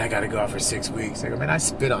about, man, I got to go out for 6 weeks. I go, man, I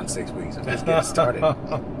spit on 6 weeks. I'm just getting started.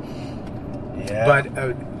 Yeah. But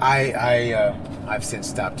I've since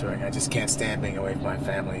stopped touring. I just can't stand being away from my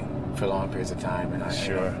family for long periods of time. And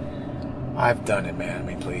I've done it, man. I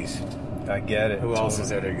mean, please. I get it. Who else is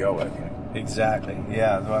there to go with? Exactly.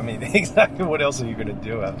 Yeah. I mean, exactly. What else are you going to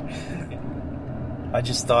do? I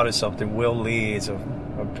just thought of something. Will Lee is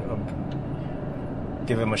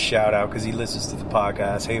give him a shout out because he listens to the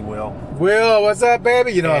podcast. Hey, Will. Will, what's up,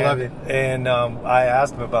 baby? I love you. And I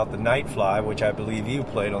asked him about the Nightfly, which I believe you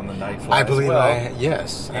played on the Nightfly. I believe as well.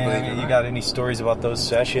 Yes. I believe you got any stories about those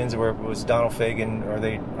sessions where it was Donald Fagen?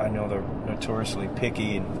 I know they're notoriously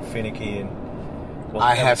picky and finicky, and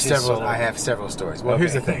I have several stories. Well,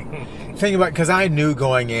 here's the thing. Think about, because I knew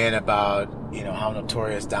going in about how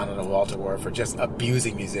notorious Donald and Walter were for just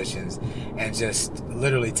abusing musicians and just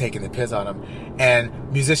literally taking the piss on them, and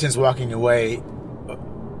musicians walking away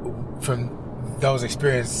from those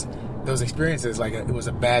experiences like it was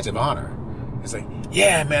a badge of honor. It's like,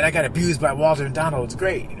 yeah, man, I got abused by Walter and Donald. It's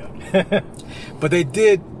great, you know. But they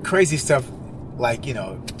did crazy stuff like, you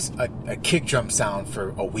know, a kick drum sound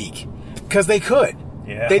for a week because they could.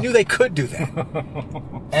 Yeah. They knew they could do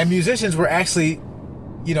that. And musicians were actually,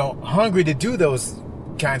 you know, hungry to do those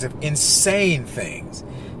kinds of insane things.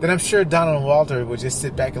 Then I'm sure Donald and Walter would just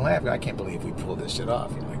sit back and laugh. I can't believe we pulled this shit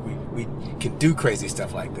off. You know, like we can do crazy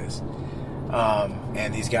stuff like this.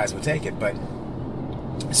 And these guys would take it. But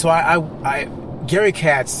so I Gary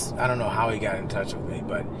Katz, I don't know how he got in touch with me,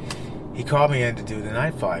 but he called me in to do the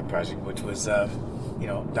Nightfly project, which was, you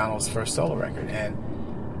know, Donald's first solo record. And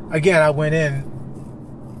again, I went in,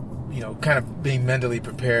 you know, kind of being mentally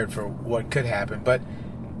prepared for what could happen, but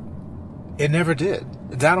it never did.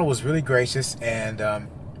 Donald was really gracious, and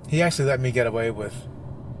he actually let me get away with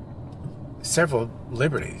several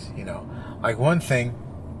liberties, you know. Like one thing,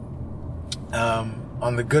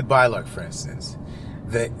 on the Goodbye Luck, for instance,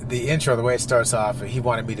 the intro, the way it starts off, he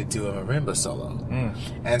wanted me to do a marimba solo.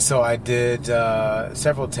 And so I did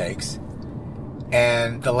several takes,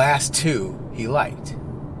 and the last two he liked.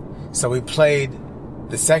 So we played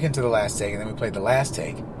the second to the last take, and then we played the last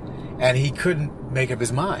take, and he couldn't make up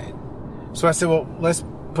his mind. So I said, well, let's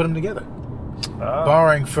put them together.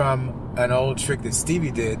 Borrowing from an old trick that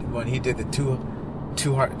Stevie did when he did the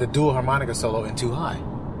dual harmonica solo in Too High.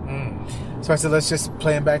 So I said, let's just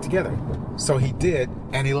play them back together. So he did,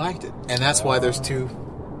 and he liked it. And that's why there's two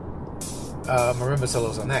marimba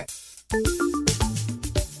solos on that.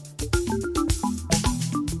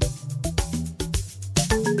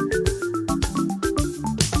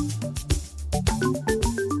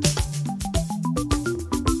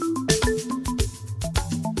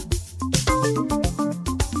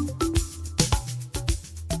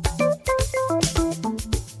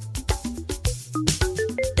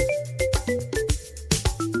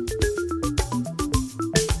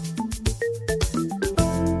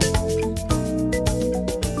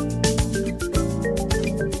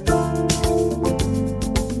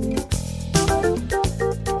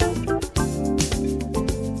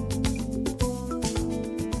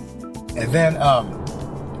 And then,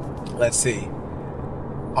 let's see,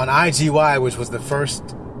 on IGY, which was the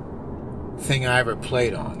first thing I ever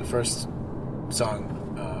played on, the first song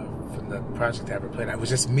from the project I ever played on, it was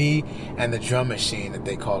just me and the drum machine that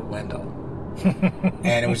they called Wendell.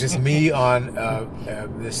 And it was just me on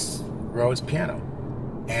this Rhodes piano.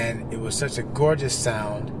 And it was such a gorgeous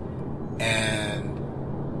sound,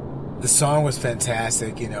 and the song was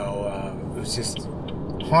fantastic, you know, it was just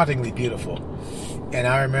hauntingly beautiful. And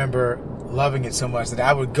I remember loving it so much that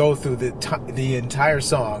I would go through the entire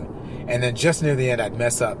song, and then just near the end I'd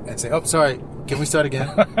mess up and say, "Oh, sorry, can we start again?"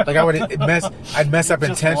 Like I'd mess up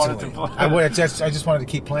intentionally. I just wanted to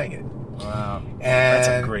keep playing it. Wow, and that's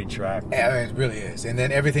a great track. Yeah, it really is. And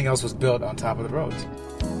then everything else was built on top of the Rhodes.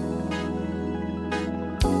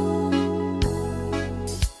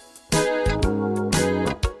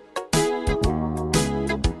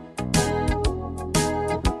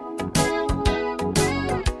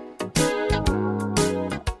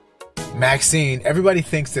 Maxine, everybody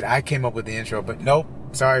thinks that I came up with the intro, but nope,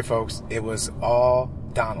 sorry folks, it was all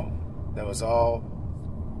Donald. That was all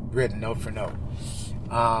written note for note.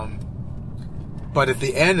 But at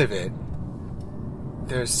the end of it,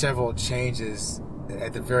 there's several changes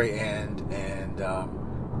at the very end, and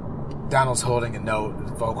Donald's holding a note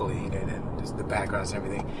vocally, and just the backgrounds and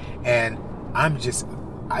everything, and I just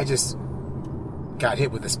got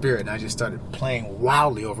hit with the spirit, and I just started playing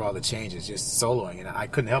wildly over all the changes, just soloing, and I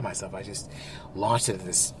couldn't help myself. I just launched into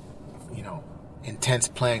this, you know, intense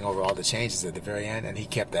playing over all the changes at the very end, and he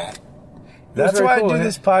kept that. That's why cool, I do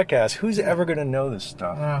this podcast. Who's ever going to know this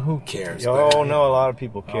stuff? Who cares? Oh, no, a lot of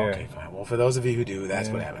people care. Okay, fine. Well, for those of you who do, that's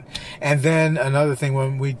what happened. And then another thing,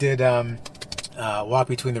 when we did Walk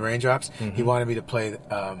Between the Raindrops, he wanted me to play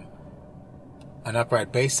an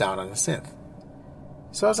upright bass sound on the synth.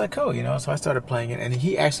 So I was like, cool, you know, so I started playing it, and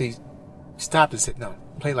he actually stopped and said, no,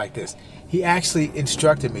 play like this. He actually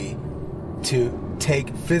instructed me to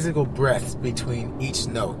take physical breaths between each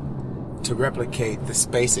note to replicate the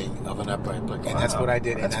spacing of an upright pick. And that's what I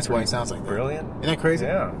did, and that's why it sounds like that. Brilliant. Isn't that crazy?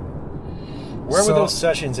 Yeah. Where were those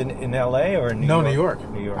sessions, in L.A. or in New York? No, New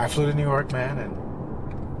York. New York. I flew to New York, man, and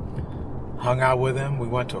hung out with him. We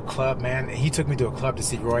went to a club, man. He took me to a club to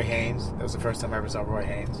see Roy Haynes. That was the first time I ever saw Roy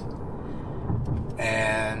Haynes.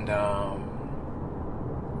 And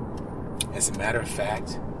as a matter of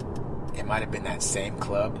fact, it might have been that same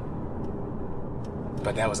club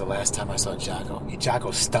But that was the last time I saw Jocko.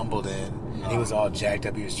 Jocko stumbled in, and he was all jacked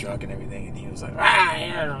up. He was drunk and everything, and he was like,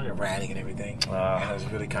 ranting and everything. And it was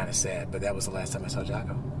really kind of sad. But that was the last time I saw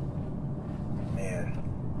Jocko. Man.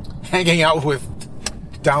 Hanging out with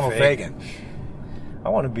Donald Fagen. I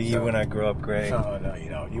want to be you when I grow up, Greg. No, you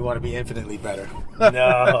don't. You want to be infinitely better.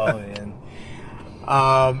 No, man.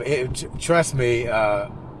 Trust me,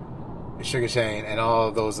 Sugar Shane, and all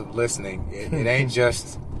of those listening, it ain't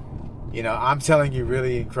just, I'm telling you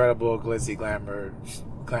really incredible, glitzy,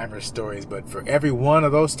 glamorous stories, but for every one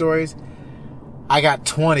of those stories, I got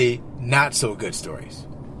 20 not so good stories.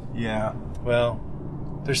 Yeah, well,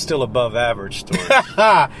 they're still above average stories.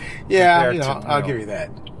 Yeah, I'll give you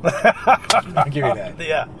that. I'll give you that.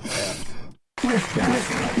 Yeah.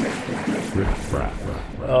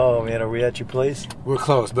 Oh man, are we at your place? We're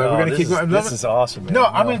close, but we're gonna keep going. This is awesome, man. No,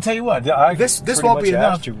 I'm gonna tell you what. This won't be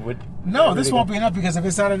enough. This won't be enough because if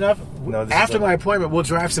it's not enough, after my appointment, we'll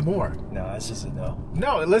drive some more. No, this is a no.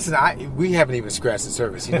 No, listen, we haven't even scratched the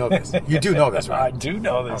surface. You know this. You do know this, right? I do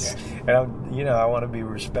know this, okay. And I want to be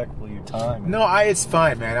respectful of your time. No, it's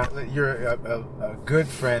fine, man. You're a good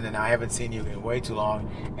friend, and I haven't seen you in way too long.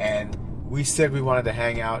 And we said we wanted to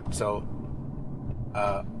hang out, so.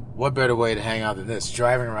 What better way to hang out than this?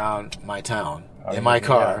 Driving around my town in my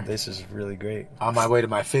car. Yeah, this is really great. On my way to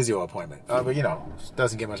my phio appointment. But, it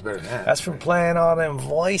doesn't get much better than that. That's from playing all them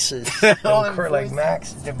voices. Like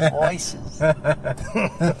Max, them voices. That's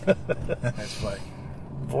funny.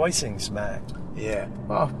 Voicing smack. Yeah.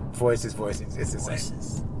 Well, voices. It's the same.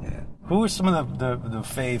 Yeah. Who are some of the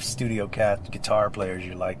fave studio guitar players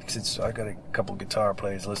you like? Since I got a couple guitar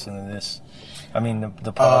players listening to this. I mean,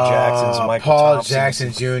 the Paul Jacksons, Michael Paul Thompson.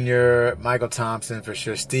 Jackson Jr., Michael Thompson for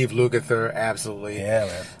sure, Steve Lukather, absolutely. Yeah,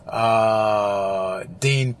 man.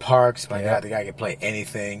 Dean Parks, my God, the guy can play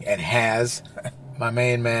anything and has. My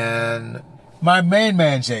main man,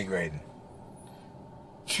 Jay Graydon.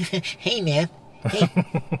 Hey, man.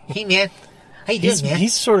 Hey, man. How you doing, man?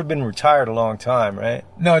 He's sort of been retired a long time, right?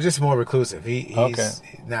 No, just more reclusive. He's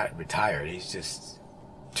not retired. He's just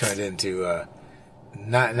turned into...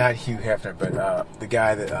 Not Hugh Hefner, but the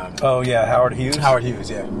guy that... Howard Hughes? Howard Hughes,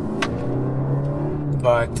 yeah.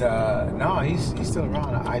 But, no, he's still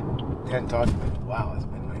around. I hadn't talked to him in a while. It's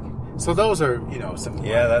been like... So those are, some...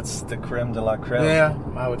 Yeah, that's the creme de la creme. Yeah,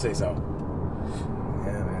 I would say so.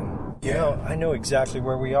 Yeah, man. Yeah. I know exactly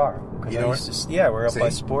where we are. We're up by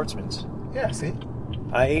Sportsman's. Yeah, see?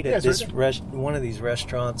 I ate at this one of these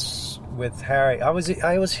restaurants with Harry. I was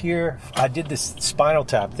here. I did this Spinal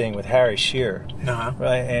Tap thing with Harry Shearer,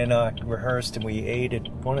 right? And rehearsed, and we ate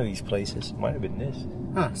at one of these places. It might have been this.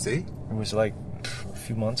 Huh? See? It was like a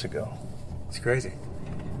few months ago. It's crazy.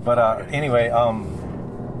 But anyway,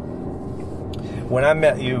 when I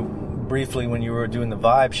met you briefly when you were doing the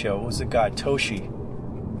Vibe show, it was the guy Toshi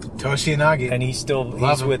Inagi, and he's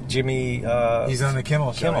with Jimmy. He's on the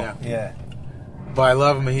Kimmel show. Yeah. But I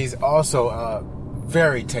love him. He's also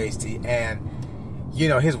very tasty, and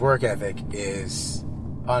his work ethic is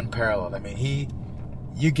unparalleled. I mean,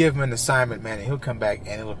 you give him an assignment, man, and he'll come back,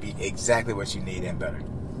 and it'll be exactly what you need and better.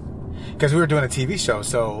 Because we were doing a TV show,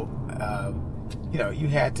 so you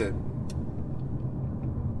had to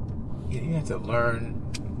learn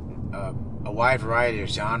a wide variety of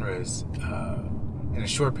genres in a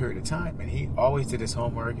short period of time, and he always did his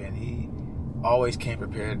homework, and he always came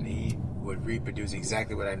prepared, and he would reproduce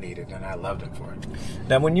exactly what I needed, and I loved him for it.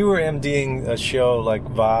 Now, when you were MDing a show like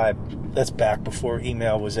Vibe, that's back before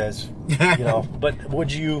email was as, but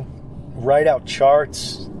would you write out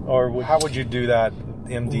charts, or how would you do that,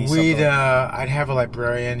 MD something? I'd have a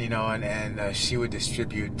librarian, and she would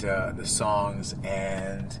distribute the songs,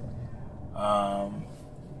 and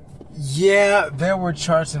there were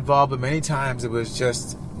charts involved, but many times it was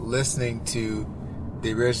just listening to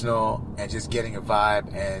the original and just getting a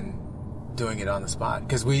vibe and doing it on the spot,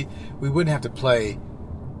 because we wouldn't have to play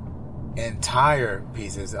entire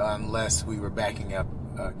pieces unless we were backing up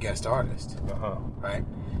a guest artist, right?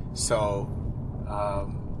 So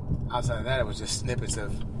outside of that, it was just snippets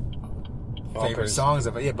of favorite songs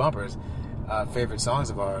of bumpers, favorite songs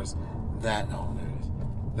of ours that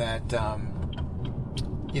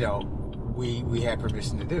we had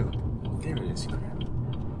permission to do. There it is.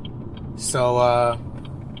 So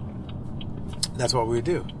that's what we would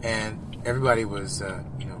do, and everybody was,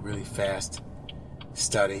 really fast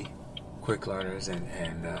study, quick learners,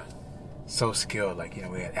 and so skilled. Like,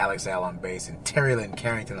 we had Alex Al on bass and Terry Lynn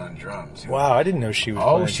Carrington on drums. Wow, I didn't know she was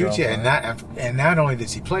playing drums. Yeah. And not only did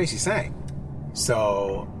she play, she sang.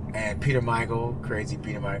 So, and Peter Michael, crazy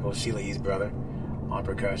Peter Michael, Sheila E.'s brother, on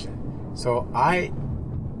percussion. So I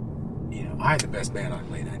had the best band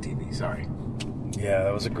on late night TV. Sorry. Yeah,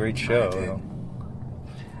 that was a great show.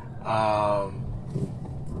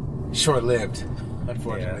 Short-lived,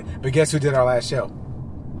 unfortunately. Yeah. But guess who did our last show?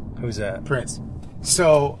 Who's that? Prince.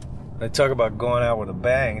 So they talk about going out with a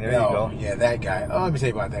bang. There you go. Yeah, that guy. Oh, let me tell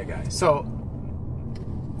you about that guy. So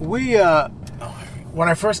we, when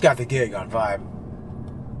I first got the gig on Vibe,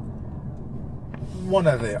 one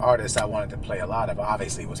of the artists I wanted to play a lot of,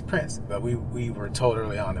 obviously, was Prince. But we were told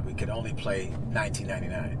early on that we could only play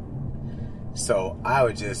 1999. So I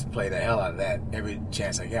would just play the hell out of that every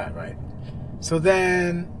chance I got, right? So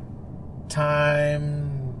then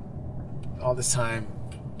all this time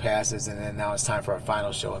passes, and then now it's time for our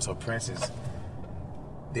final show. And so Prince is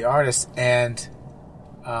the artist, and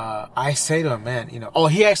I say to him, man,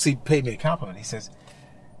 he actually paid me a compliment. He says,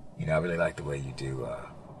 I really like the way you do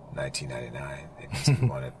 1999. It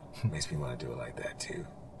makes me want to do it like that too,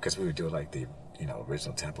 because we would do it like the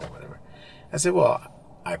original tempo or whatever. I said, well,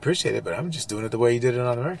 I appreciate it, but I'm just doing it the way you did it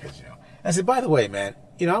on the records. I said, by the way, man,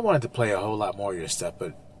 I wanted to play a whole lot more of your stuff,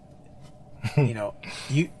 but I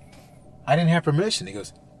didn't have permission. He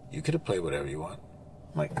goes, you could have played whatever you want.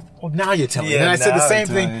 I'm like, well, now you're telling me. And I said the same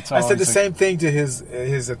thing. I said the same thing to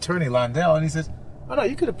his attorney, Londell, and he says, oh no,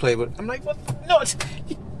 you could have played with. I'm like, what? No,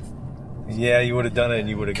 yeah, you would have done it, and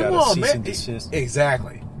you would have got a cease and desist.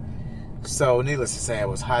 Exactly. So, needless to say, I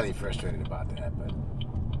was highly frustrated about that.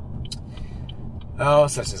 But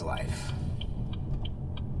such is life.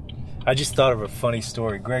 I just thought of a funny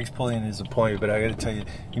story. Greg's pulling his appointment, but I got to tell you.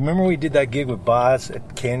 You remember we did that gig with Boz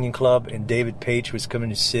at Canyon Club, and David Page was coming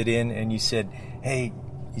to sit in, and you said, hey,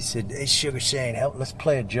 Sugar Shane, help me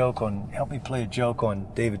play a joke on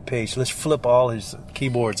David Page. Let's flip all his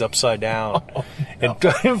keyboards upside down and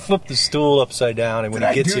flip the stool upside down. And when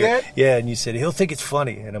he gets here, yeah, and you said, he'll think it's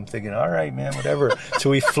funny. And I'm thinking, all right, man, whatever. So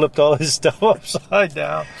we flipped all his stuff upside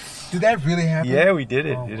down. Did that really happen? Yeah, we did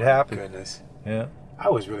it. It happened. Goodness. Yeah. I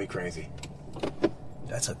was really crazy.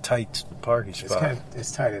 That's a tight parking spot.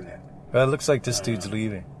 It's tight, isn't it? Well, it looks like this dude's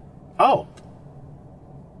leaving. Oh.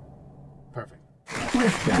 Perfect.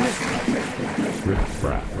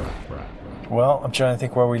 Well, I'm trying to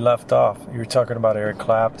think where we left off. You were talking about Eric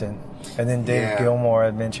Clapton. And then David Gilmour.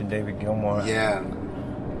 I mentioned David Gilmour. Yeah.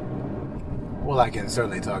 Well, I can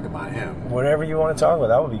certainly talk about him. Whatever you want to talk about,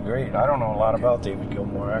 that would be great. I don't know a lot about David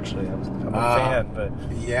Gilmour, actually. I'm a fan, but...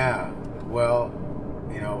 Yeah. Well,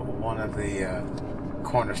 one of the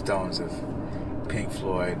cornerstones of Pink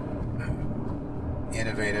Floyd.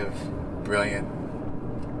 Innovative, brilliant,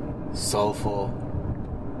 soulful,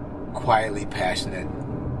 quietly passionate,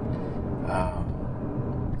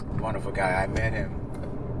 wonderful guy. I met him,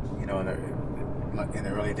 in the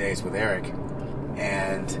early days with Eric,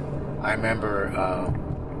 and I remember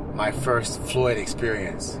my first Floyd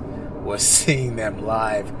experience was seeing them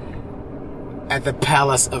live at the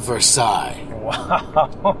Palace of Versailles.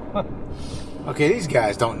 Wow. Okay, these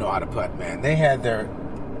guys don't know how to putt, man. They had their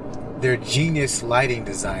genius lighting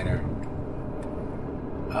designer,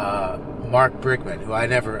 Mark Brickman, who I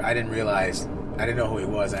didn't know who he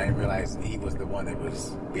was. I didn't realize he was the one that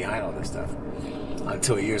was behind all this stuff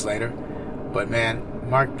until years later. But man,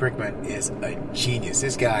 Mark Brickman is a genius.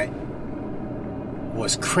 This guy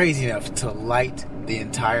was crazy enough to light the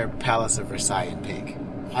entire Palace of Versailles in pink.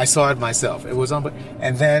 I saw it myself. It was on,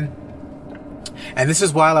 and this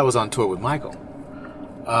is while I was on tour with Michael.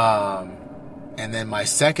 And then my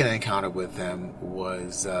second encounter with them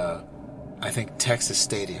was, I think, Texas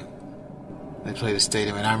Stadium. They played a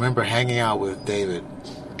stadium, and I remember hanging out with David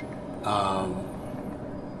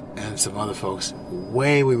and some other folks.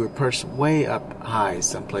 We were perched way up high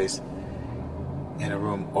someplace in a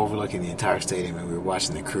room overlooking the entire stadium, and we were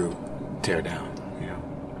watching the crew tear down.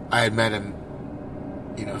 I had met him,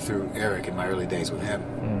 through Eric in my early days with him.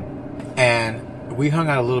 And we hung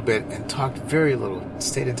out a little bit and talked very little,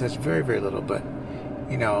 stayed in touch very, very little, but,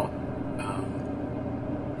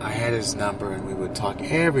 I had his number and we would talk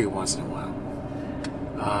every once in a while.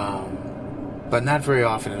 But not very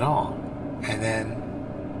often at all. And then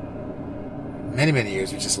many, many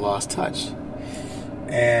years we just lost touch.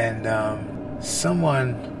 And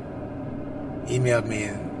someone emailed me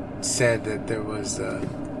and said that there was a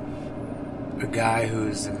guy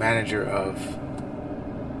who's the manager of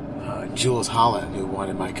Jules Holland who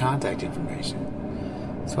wanted my contact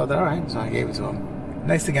information. So I thought, all right, so I gave it to him.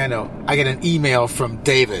 Next thing I know, I get an email from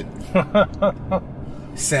David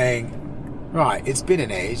saying, right, it's been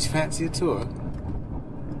an age, fancy a tour.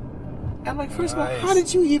 I'm like, first of all, how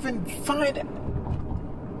did you even find it?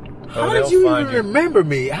 How did you even remember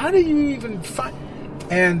me? How did you even find...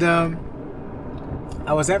 And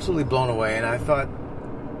I was absolutely blown away, and I thought,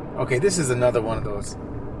 okay, this is another one of those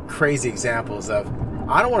crazy examples of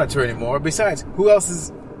I don't want to tour anymore. Besides, who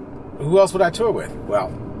else would I tour with? Well,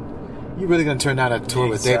 you really going to turn down a tour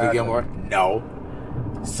with David Gilmour? No.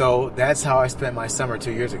 So that's how I spent my summer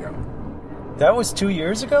 2 years ago. That was 2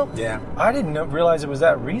 years ago? Yeah. I didn't realize it was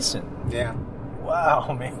that recent. Yeah.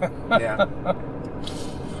 Wow, man. Yeah.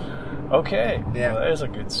 Okay. Yeah. Well, that was a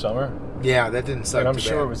good summer. Yeah, that didn't suck. And I'm too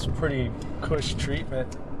sure bad. it was pretty cush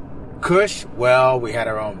treatment. Cush, well, we had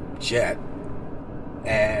our own jet.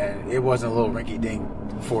 And it wasn't a little rinky-dink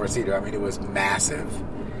four-seater. I mean, it was massive.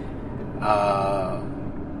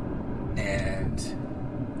 And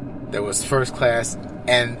there was first class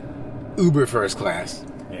and uber first class.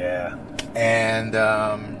 Yeah. And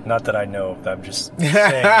not that I know. I'm just saying.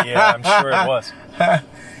 Yeah, I'm sure it was.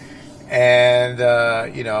 And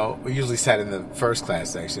we usually sat in the first class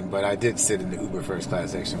section, but I did sit in the uber first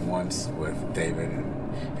class section once with David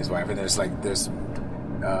and his wife. And there's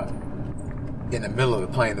in the middle of the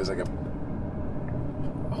plane, there's like a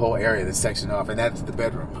whole area that's sectioned off, and that's the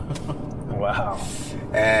bedroom. Wow.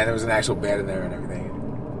 And there was an actual bed in there and everything.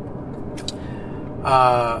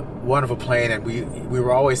 Wonderful plane, and we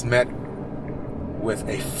were always met with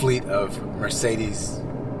a fleet of Mercedes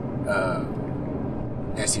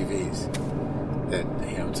SUVs that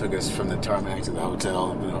took us from the tarmac to the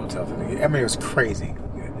hotel, and the hotel to the. I mean, it was crazy.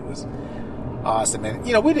 It was awesome, and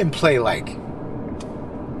we didn't play like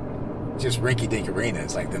just rinky-dink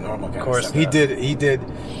arenas like the normal kind of stuff. Not. He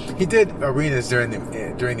did arenas during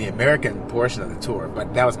the American portion of the tour,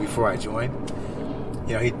 but that was before I joined.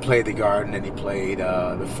 He played the Garden and he played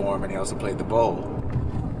the Forum and he also played the Bowl.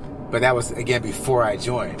 But that was again before I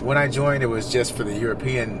joined. When I joined, it was just for the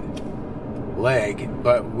European leg,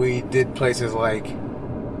 but we did places like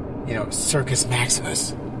Circus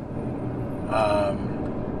Maximus,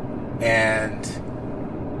 and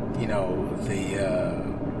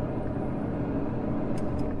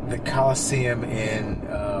the Coliseum in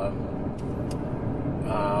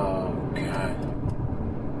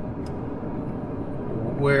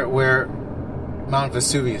where Mount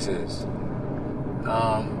Vesuvius is.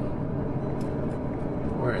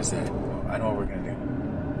 Where is that? I know what we're gonna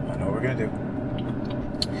do.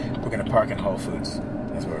 We're gonna park in Whole Foods.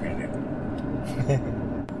 That's what we're gonna do.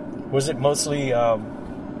 Was it mostly?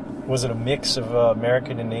 Was it a mix of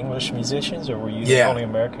American and English musicians, or were you the only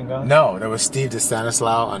American guy? No, there was Steve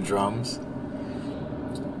DeStanislao on drums.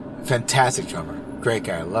 Fantastic drummer, great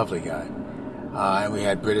guy, lovely guy. And we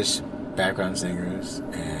had British background singers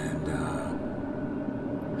and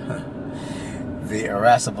the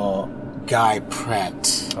irascible Guy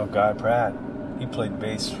Pratt. Oh, Guy Pratt. He played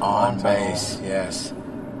bass on bass, yes.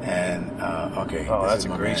 And okay. Oh, that's a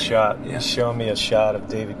great shot. Yeah. He's showing me a shot of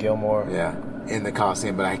David Gilmour. Yeah, in the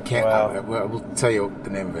Coliseum, but I can't. Wow. We'll tell you the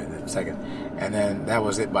name of it in a second. And then that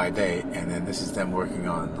was it by day. And then this is them working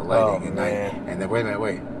on the lighting at night. And then wait a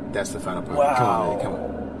minute, that's the final part. Wow. Come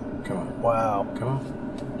on. Wow.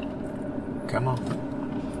 Come on.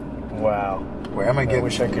 Wow. Wait, I'm gonna get. I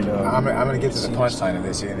wish I could. I'm gonna get to the punchline of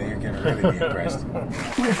this, and then you're gonna really be impressed.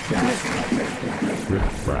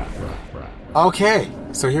 Okay,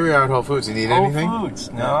 so here we are at Whole Foods. You need anything? Whole Foods?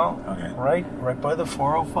 No. Okay. Right by the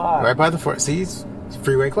 405. Right by the See, it's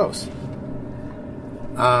freeway close.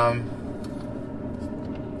 Hang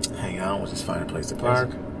on, we'll just find a place to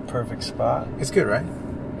park. Perfect spot. It's good, right?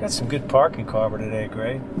 Got some good parking cover today,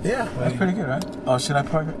 Gray. Yeah, that's pretty good, right? Oh, should I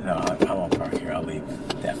park it? No, I won't park here. I'll leave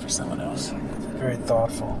that for someone else. Very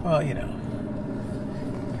thoughtful. Well, happens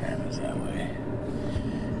that way.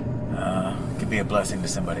 Could be a blessing to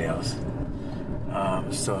somebody else.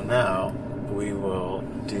 So now we will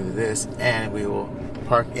do this, and we will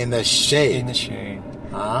park in the shade. In the shade.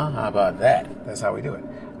 How about that? That's how we do it.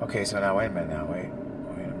 Okay, so now wait a minute. Wait a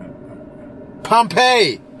minute.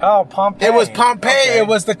 Pompeii. Oh, Pompeii. It was Pompeii. Okay. It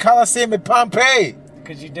was the Coliseum at Pompeii.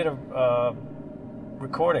 Because you did a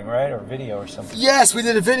recording, right? Or video or something. Yes, we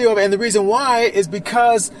did a video of it. And the reason why is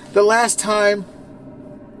because the last time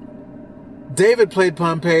David played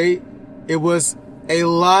Pompeii, it was a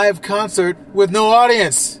live concert with no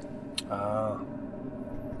audience.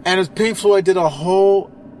 And it was Pink Floyd did a whole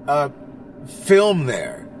film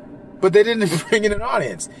there. But they didn't bring in an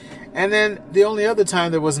audience. And then the only other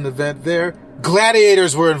time there was an event there,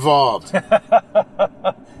 gladiators were involved.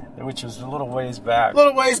 Which was a little ways back.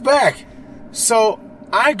 So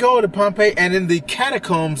I go to Pompeii, and in the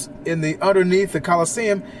catacombs, underneath the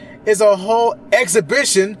Colosseum, is a whole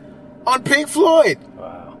exhibition on Pink Floyd.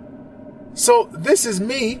 Wow. So this is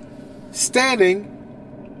me standing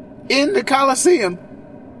in the Colosseum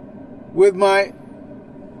with my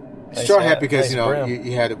straw hat because,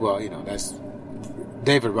 you had it. Well, that's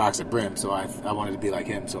David rocks a brim, so I wanted to be like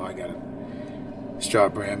him, so I got a straw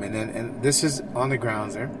brim, and this is on the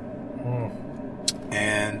grounds there.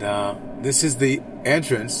 And this is the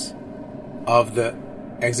entrance of the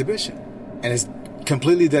exhibition, and it's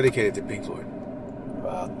completely dedicated to Pink Floyd.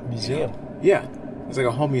 Museum. Yeah, it's like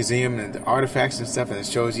a whole museum and the artifacts and stuff, and it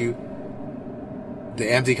shows you the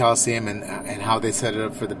empty Coliseum and how they set it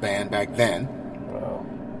up for the band back then. Wow.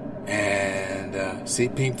 And see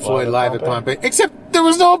Pink Floyd live at Pompeii, except there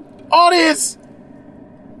was no audience.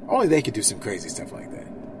 Only they could do some crazy stuff like that.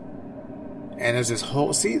 And there's this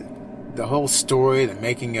whole the whole story, the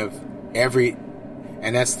making of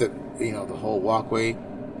and that's the whole walkway,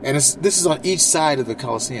 and this is on each side of the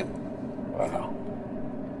Coliseum. Wow.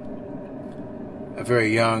 A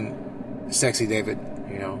very young, sexy David,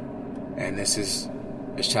 and this is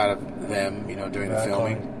a shot of them, during the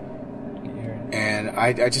filming. And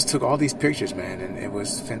I just took all these pictures, man, and it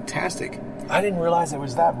was fantastic. I didn't realize it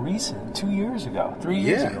was that recent. 2 years ago, 3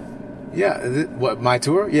 years ago. Yeah. What, my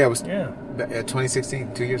tour? Yeah, it was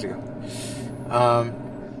 2016, 2 years ago.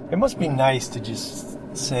 It must be nice to just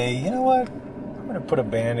say, you know what? I'm going to put a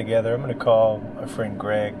band together. I'm going to call my friend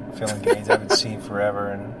Greg Phillinganes I haven't seen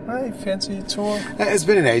forever, and hey, fancy a tour? It's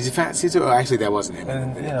been an age. Fancy a tour? Actually, that wasn't him.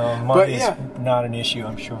 And money's not an issue,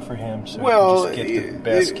 I'm sure, for him. So just get the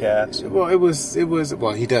best cats. Well, it was.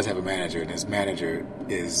 Well, he does have a manager, and his manager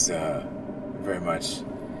is very much,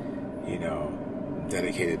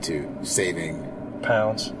 dedicated to saving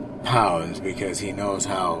pounds because he knows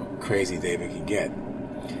how crazy David can get.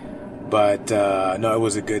 But no, it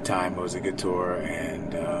was a good time. It was a good tour,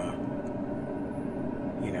 and I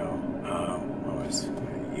was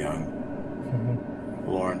young,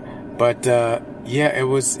 Lauren. But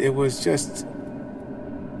it was just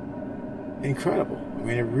incredible. I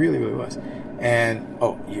mean, it really, really was. And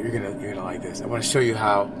you're gonna like this. I want to show you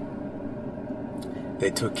how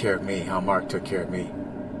they took care of me. How Mark took care of me.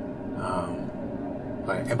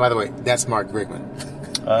 And by the way, that's Mark Brigman.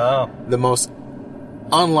 Oh, the most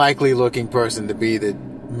unlikely looking person to be the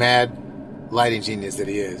mad lighting genius that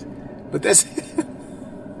he is. But that's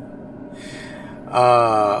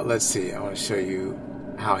let's see, I want to show you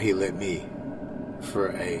how he lit me for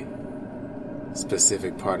a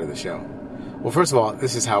specific part of the show. Well, first of all,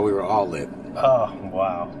 this is how we were all lit. Oh,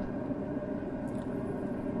 wow.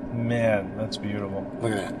 Man, that's beautiful.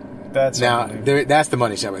 Look at that. That's that's the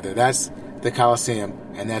money shot right there. That's the Coliseum,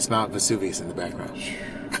 and that's Mount Vesuvius in the background.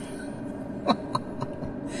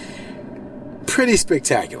 Pretty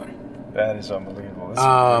spectacular. That is unbelievable. Those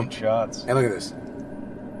are great shots. And look at this.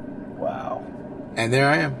 Wow. And there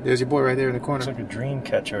I am. There's your boy right there in the corner. It's like a dream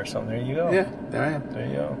catcher or something. There you go. Yeah, there I am. There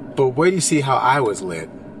you go. But wait till you see how I was lit.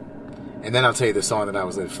 And then I'll tell you the song that I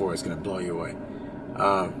was lit for. It's going to blow you away.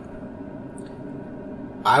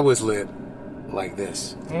 I was lit like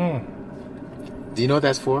this. Do you know what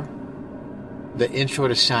that's for? The intro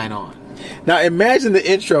to Shine On. Now imagine the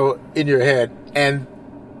intro in your head and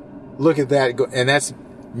look at that. And that's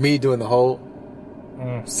me doing the whole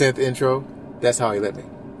synth intro. That's how he lit me.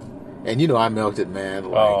 And I milked it, man.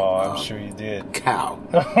 Like, I'm sure you did. Cow.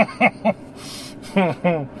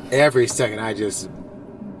 Every second I just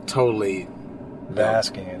totally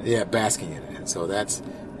basking in it. Yeah, basking in it. And so that's,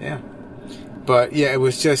 But yeah, it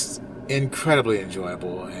was just incredibly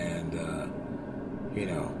enjoyable, and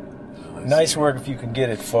nice work if you can get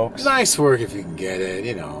it, folks. Nice work if you can get it,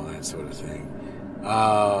 that sort of thing.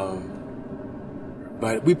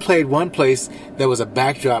 But we played one place that was a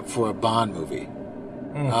backdrop for a Bond movie.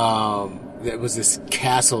 There was this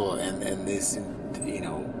castle and this,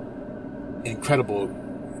 incredible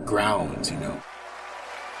grounds,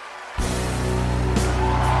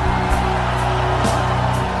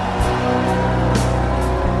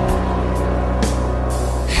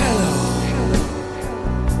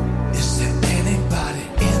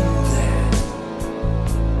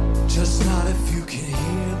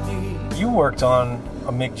 You worked on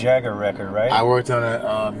a Mick Jagger record, right? I worked on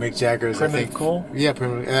a Mick Jagger's. Primitive Cool? Yeah,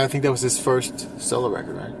 Primitive. And I think that was his first solo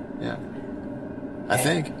record, right? Yeah. I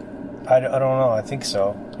think. I don't know. I think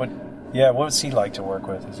so. What was he like to work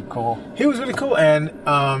with? Is he cool? He was really cool. And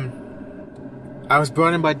I was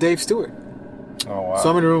brought in by Dave Stewart. Oh, wow.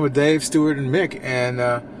 So I'm in the room with Dave Stewart and Mick. And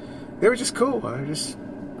they were just cool. They were just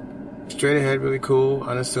straight ahead, really cool,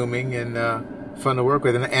 unassuming, and fun to work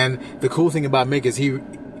with. And the cool thing about Mick is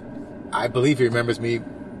I believe he remembers me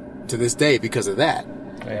to this day because of that.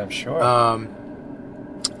 Yeah, I'm sure.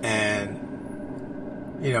 And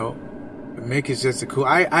Mick is just a cool.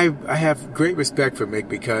 I have great respect for Mick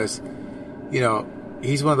because,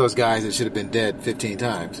 he's one of those guys that should have been dead 15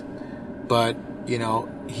 times, but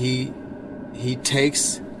he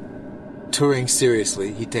takes touring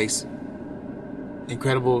seriously. He takes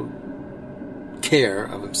incredible care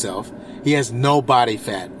of himself. He has no body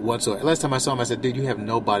fat whatsoever. Last time I saw him, I said, dude, you have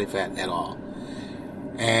no body fat at all.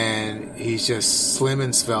 And he's just slim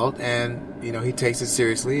and svelte, and, you know, he takes it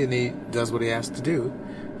seriously, and he does what he has to do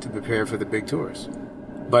to prepare for the big tours.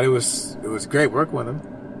 But it was great working with him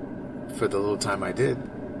for the little time I did.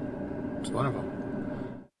 It was wonderful.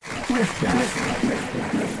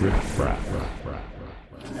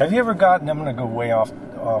 Have you ever gotten, I'm going to go way off.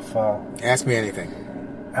 Ask me anything.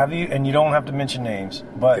 Have you, and you don't have to mention names,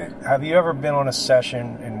 but Okay. have you ever been on a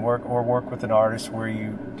session and work with an artist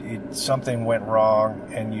where something went wrong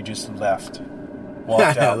and you just left,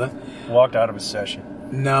 walked out of a session?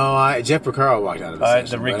 No, Jeff Porcaro walked out of the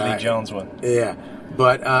session. The Wrigley Jones one. Yeah,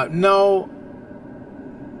 but no,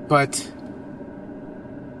 but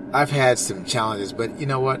I've had some challenges, but you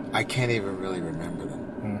know what? I can't even really remember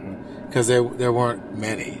them because there weren't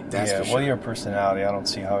many. That's for sure. Well, your personality, I don't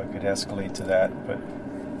see how it could escalate to that, but.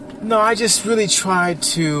 No, I just really tried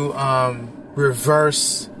to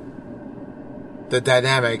reverse the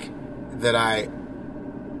dynamic that I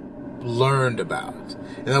learned about.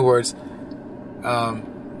 In other words, the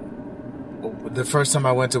first time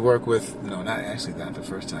I went to work with... No, not the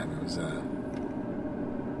first time. It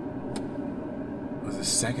was the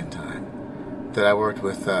second time that I worked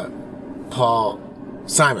with Paul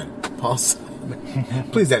Simon.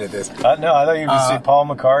 Please edit this. No, I thought you were going to say Paul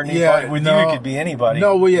McCartney. Yeah, with you, it could be anybody.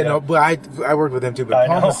 No, well, yeah, no, but I worked with him too. But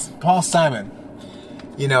Paul Simon,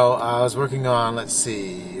 you know, I was working on, let's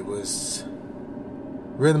see, it was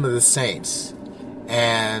Rhythm of the Saints,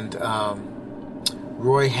 and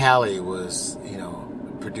Roy Halley was, you know,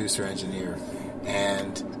 producer engineer,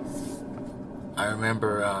 and I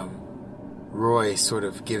remember Roy sort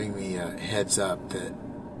of giving me a heads up that,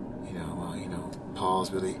 you know, well, you know,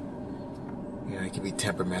 Paul's really. You know, he can be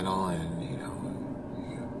temperamental and, you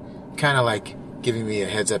know, kind of like giving me a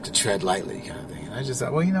heads up to tread lightly kind of thing. And I just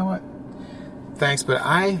thought, well, you know what? Thanks, but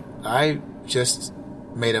I just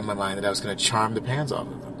made up my mind that I was going to charm the pants off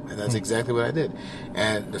of them. And that's exactly what I did.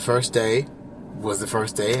 And the first day was the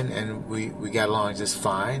first day, and we got along just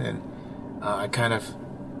fine. And I kind of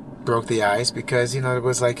broke the ice because, you know, there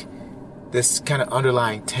was like this kind of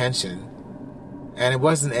underlying tension. And it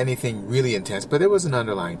wasn't anything really intense, but there was an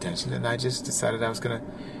underlying tension, and I just decided I was going to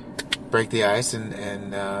break the ice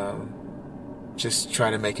and just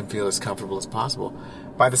try to make him feel as comfortable as possible.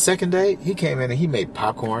 By the second day, he came in and he made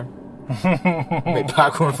popcorn. Made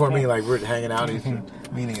popcorn for me, like we're hanging out, he's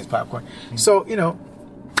meaning his popcorn. So, you know,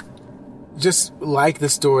 just like the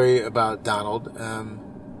story about Donald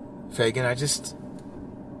Fagen, I just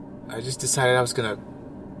decided I was going to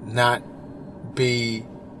not be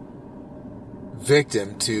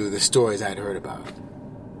victim to the stories I'd heard about,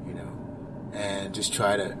 you know, and just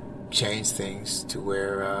try to change things to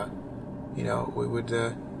where, you know, we would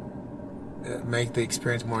make the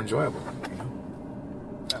experience more enjoyable. You know?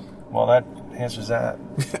 Well, that answers that.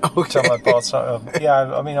 Okay. Tell my thoughts.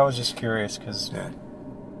 Yeah, I mean, I was just curious because.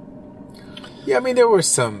 Yeah, I mean, there were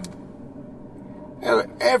some.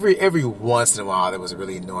 Every once in a while, there was a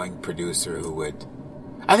really annoying producer who would.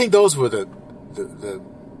 I think those were the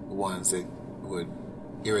ones that would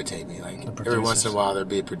irritate me. Like every once in a while there'd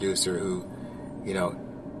be a producer who, you know,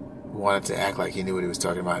 wanted to act like he knew what he was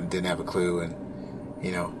talking about and didn't have a clue, and,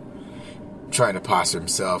 you know, trying to posture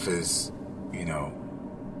himself as, you know,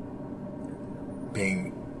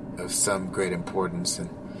 being of some great importance, and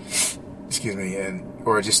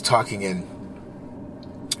or just talking in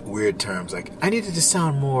weird terms like, I needed to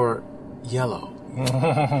sound more yellow.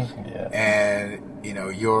 Yeah. And, you know,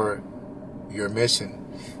 your mission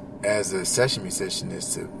as a session musician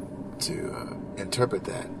is to interpret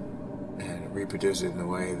that and reproduce it in a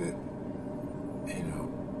way that, you know,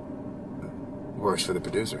 works for the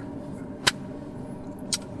producer.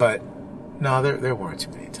 But no, there weren't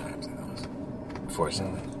too many times in those,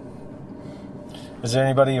 fortunately. Is there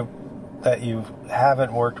anybody that you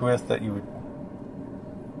haven't worked with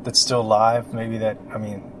that's still alive? Maybe that, I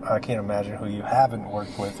mean, I can't imagine who you haven't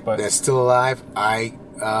worked with, but that's still alive.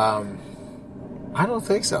 I don't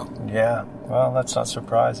think so. Yeah, well, that's not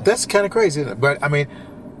surprising. That's kind of crazy, isn't it? But I mean,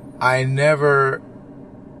 I never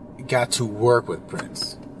got to work with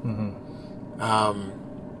Prince. Mm-hmm.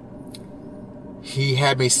 He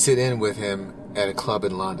had me sit in with him at a club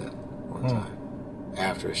in London one time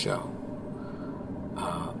after a show.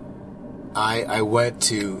 I went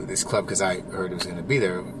to this club because I heard it was going to be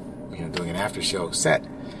there, you know, doing an after show set,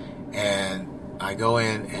 and I go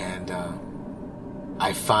in and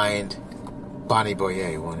I find Bonnie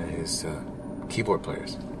Boyer, one of his keyboard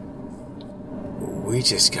players. We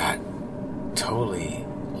just got totally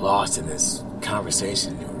lost in this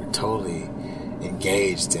conversation. We were totally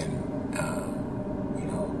engaged, and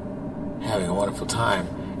having a wonderful time.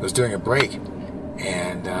 It was during a break,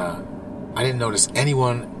 and I didn't notice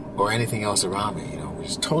anyone or anything else around me. We were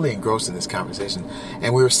just totally engrossed in this conversation,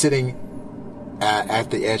 and we were sitting at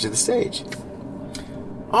the edge of the stage.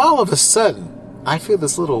 All of a sudden, I feel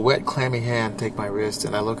this little wet, clammy hand take my wrist,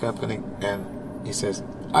 and I look up, and he says,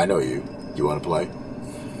 "I know you. You want to play?"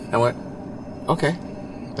 I went, "Okay."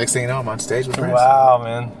 Next thing you know, I'm on stage with friends. Wow,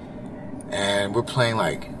 man. And we're playing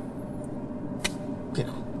like,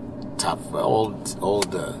 top old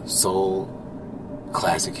soul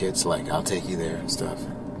classic hits like "I'll Take You There" and stuff,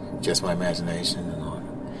 "Just My Imagination" and all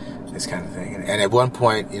this kind of thing. And at one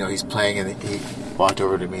point, he's playing, and he walked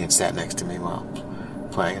over to me and sat next to me while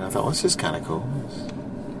playing, and I thought, well, this is kind of cool.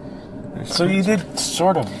 So you did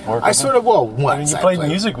sort of work. Once. I mean, you played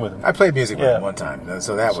music with him. I played music with him one time,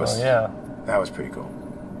 so that was that was pretty cool.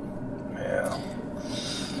 Yeah.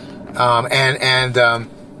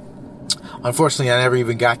 Unfortunately, I never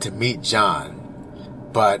even got to meet John,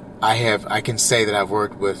 but I can say that I've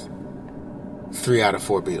worked with 3 out of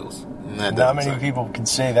 4 Beatles. Not many people can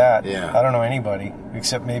say that. Yeah. I don't know anybody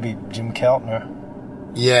except maybe Jim Keltner.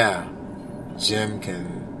 Yeah, Jim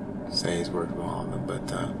can say he's worked with all of them, but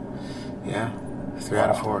 3 out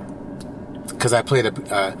of 4. Because I played a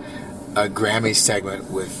Grammy segment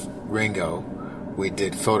with Ringo. We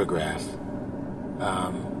did Photograph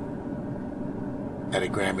at a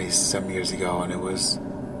Grammys some years ago, and it was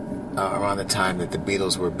around the time that the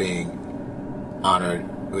Beatles were being honored.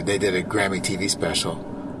 They did a Grammy TV special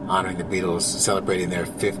honoring the Beatles, celebrating their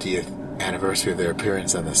 50th anniversary of their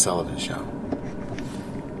appearance on The Sullivan Show.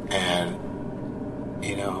 And,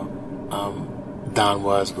 Don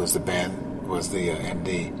was the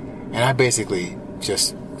MD. And I basically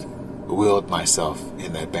just willed myself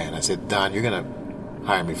in that band. I said, "Don, you're going to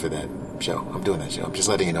hire me for that show. I'm doing that show. I'm just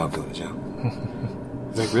letting you know I'm doing the show."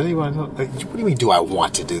 He's like, "Really? You want to do it?" What do you mean, do I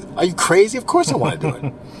want to do it? Are you crazy? Of course I want to do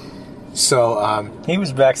it. So, he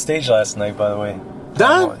was backstage last night, by the way.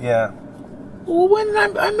 Don? Yeah. Well, when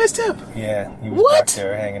did I missed him? Yeah, he was back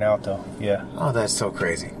there hanging out, though. Yeah. Oh, that's so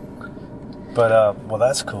crazy. But, well,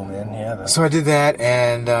 that's cool, man. Yeah. So I did that,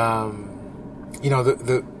 and,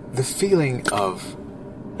 the feeling of,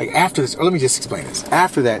 like, after this, or let me just explain this.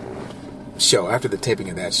 After that show, after the taping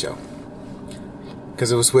of that show,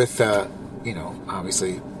 because it was with,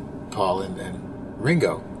 obviously Paul and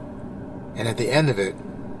Ringo, and at the end of it,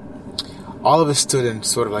 all of us stood in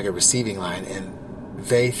sort of like a receiving line, and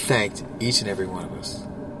they thanked each and every one of us.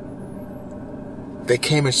 They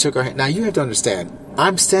came and shook our hand. Now, you have to understand,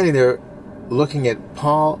 I'm standing there looking at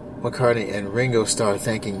Paul McCartney and Ringo Starr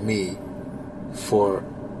thanking me for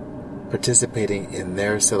participating in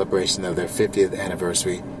their celebration of their 50th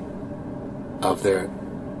anniversary of their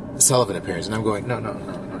Sullivan appearance. And I'm going, no,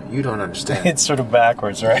 you don't understand. It's sort of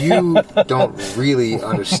backwards, right? You don't really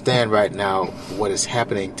understand right now what is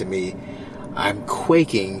happening to me. I'm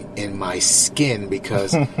quaking in my skin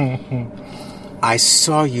because I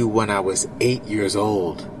saw you when I was 8 years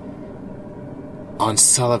old on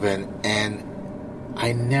Sullivan, and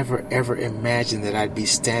I never ever imagined that I'd be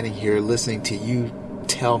standing here listening to you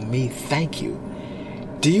tell me thank you.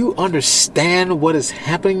 Do you understand what is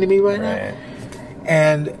happening to me right now?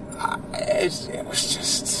 And it was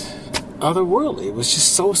just otherworldly. It was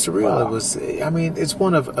just so surreal. Wow. It was, it's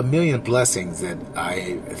one of a million blessings that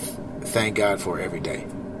I thank God for every day.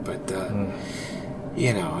 But,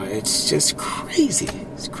 it's just crazy.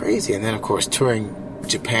 It's crazy. And then, of course, touring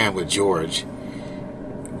Japan with George,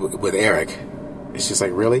 with Eric, it's just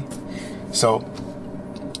like, really? So,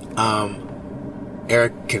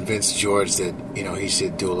 Eric convinced George that, he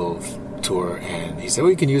should do a little tour, and he said,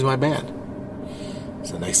 well, you can use my band.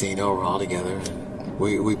 So next thing you know, we're all together, and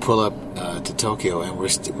we pull up to Tokyo, and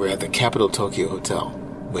we're at the Capitol Tokyo Hotel,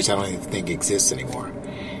 which I don't even think exists anymore.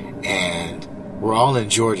 And we're all in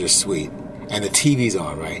George's suite, and the TV's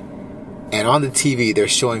on, right? And on the TV, they're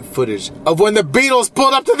showing footage of when the Beatles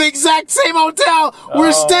pulled up to the exact same hotel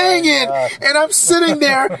we're staying in. And I'm sitting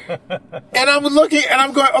there, and I'm looking, and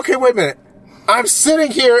I'm going, okay, wait a minute. I'm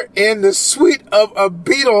sitting here in the suite of a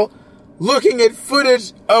Beatle looking at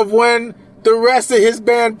footage of when the rest of his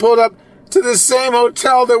band pulled up to the same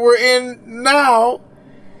hotel that we're in now.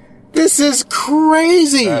 This is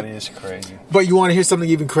crazy. That is crazy. But you want to hear something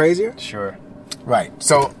even crazier? Sure. Right.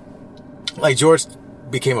 So, like, George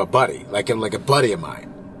became a buddy, like a buddy of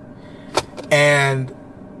mine. And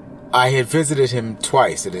I had visited him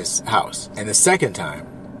twice at his house. And the second time,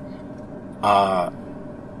 I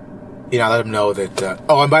let him know that,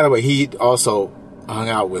 and by the way, he also hung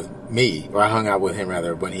out with me, or I hung out with him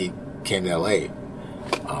rather, when he came to LA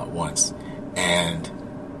once. And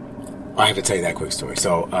I have to tell you that quick story.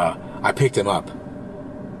 So I picked him up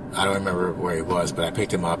I don't remember where he was, but I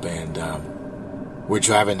picked him up, and we're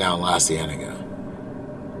driving down La Cienega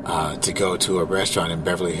to go to a restaurant in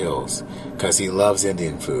Beverly Hills because he loves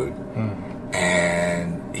Indian food,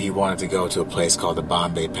 and he wanted to go to a place called the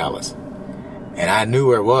Bombay Palace. And I knew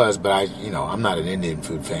where it was, but I'm not an Indian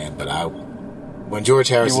food fan. But when George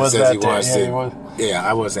Harrison says he wants to,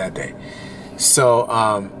 I was that day.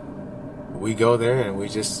 So we go there and we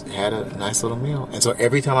just had a nice little meal. And so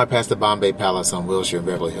every time I pass the Bombay Palace on Wilshire in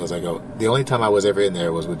Beverly Hills, I go. The only time I was ever in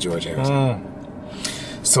there was with George Harrison.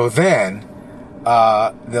 So then,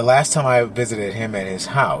 the last time I visited him at his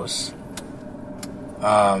house,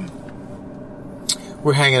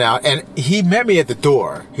 we're hanging out, and he met me at the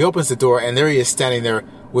door. He opens the door, and there he is standing there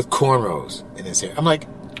with cornrows in his hair. I'm like,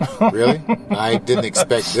 really? I didn't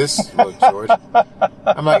expect this, George.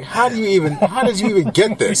 I'm like, how did you even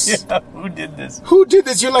get this? Yeah, who did this? Who did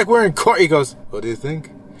this? You're like wearing He goes, what do you think?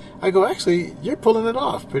 I go, actually, you're pulling it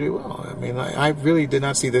off pretty well. I mean, I really did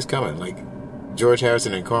not see this coming. Like, George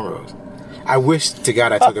Harrison and cornrows. I wish to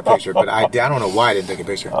God I took a picture, but I don't know why I didn't take a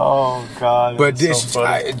picture. Oh, God. But this,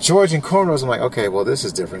 George and cornrows, I'm like, okay, well, this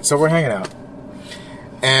is different. So we're hanging out.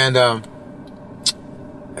 And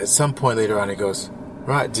at some point later on, he goes,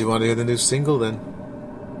 right, do you want to hear the new single then?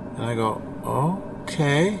 And I go,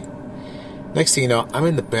 okay. Next thing you know, I'm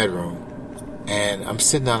in the bedroom, and I'm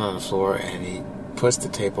sitting down on the floor, and he puts the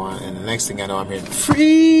tape on, and the next thing I know, I'm hearing,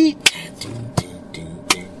 free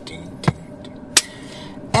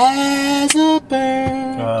as a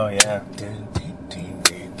bird. Oh, yeah.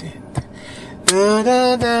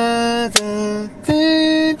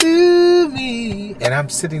 And I'm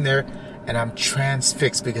sitting there and I'm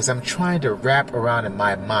transfixed because I'm trying to wrap around in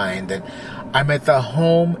my mind that I'm at the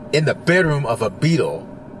home in the bedroom of a Beatle,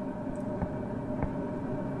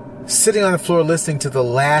 sitting on the floor listening to the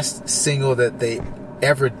last single that they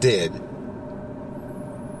ever did.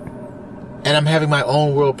 And I'm having my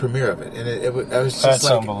own world premiere of it. And it was just That's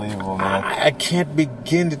like... unbelievable, man. I can't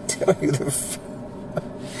begin to tell you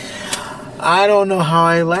I don't know how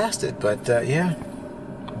I lasted, but yeah.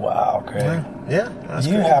 Wow, Craig. Yeah.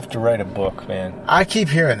 You have to write a book, man. I keep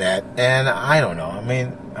hearing that, and I don't know. I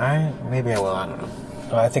mean, maybe I will. I don't know.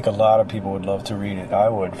 I think a lot of people would love to read it. I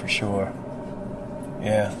would, for sure.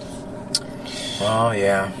 Yeah. Oh,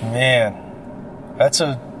 yeah. Man, that's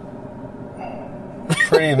a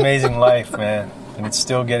pretty amazing life, man. And it's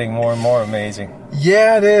still getting more and more amazing.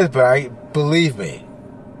 Yeah, it is, but believe me,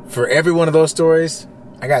 for every one of those stories,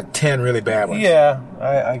 I got 10 really bad ones. Yeah,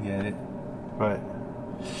 I get it. But,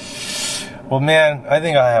 well, man, I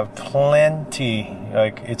think I have plenty.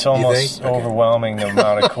 Like, it's almost overwhelming the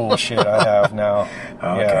amount of cool shit I have now.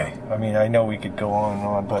 Okay. Yeah. I mean, I know we could go on and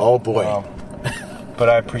on, but... Oh, boy. But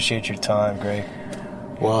I appreciate your time, Greg.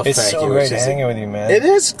 Well, it's thank so you. great hanging with you, man. It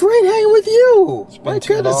is great hanging with you. My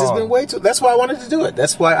goodness, long. it's been way too... That's why I wanted to do it.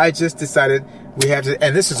 That's why I just decided we have to...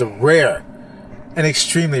 And this is an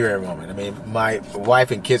extremely rare moment. I mean, my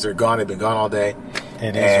wife and kids are gone. They've been gone all day.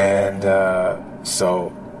 It is rare. And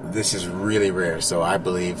so this is really rare. So I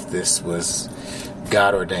believe this was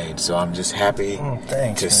God ordained. So I'm just happy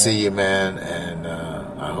to see you, man. And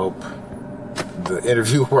I hope the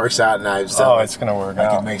interview works out, and it's going to work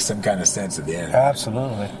out. I can make some kind of sense at the end.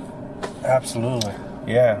 Absolutely.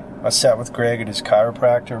 Yeah. I sat with Greg at his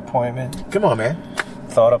chiropractor appointment. Come on, man.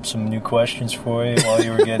 Thought up some new questions for you while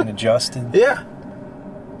you were getting adjusted. Yeah.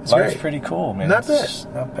 Life's pretty cool, man. Not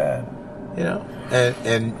bad. You know,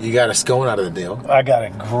 and you got a scone out of the deal. I got a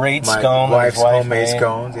great scone. My wife's homemade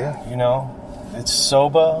scones, yeah. You know, it's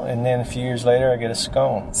soba, and then a few years later I get a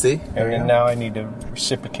scone. See? And then now I need to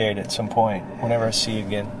reciprocate at some point whenever I see you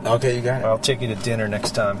again. Okay, you got it. I'll take you to dinner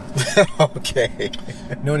next time. Okay.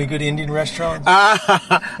 Know any good Indian restaurants?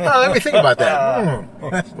 Let me think about that.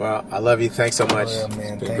 Well, I love you. Thanks so much. Oh, yeah,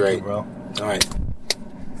 man. It's been Thank great. you, bro. All right.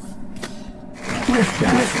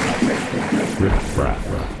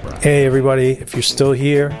 Hey, everybody. If you're still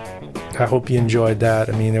here, I hope you enjoyed that.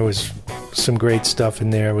 I mean, there was some great stuff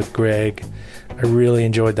in there with Greg. I really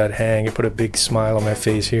enjoyed that hang. It put a big smile on my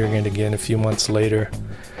face hearing it again a few months later.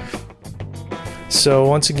 So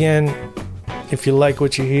once again, if you like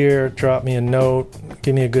what you hear, drop me a note.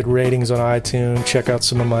 Give me a good ratings on iTunes. Check out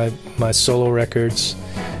some of my solo records.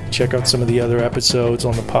 Check out some of the other episodes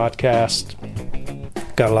on the podcast.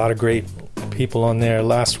 Got a lot of great people on there.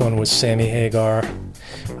 Last one was Sammy Hagar.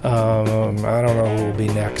 I don't know who will be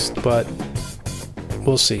next, but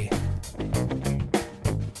we'll see.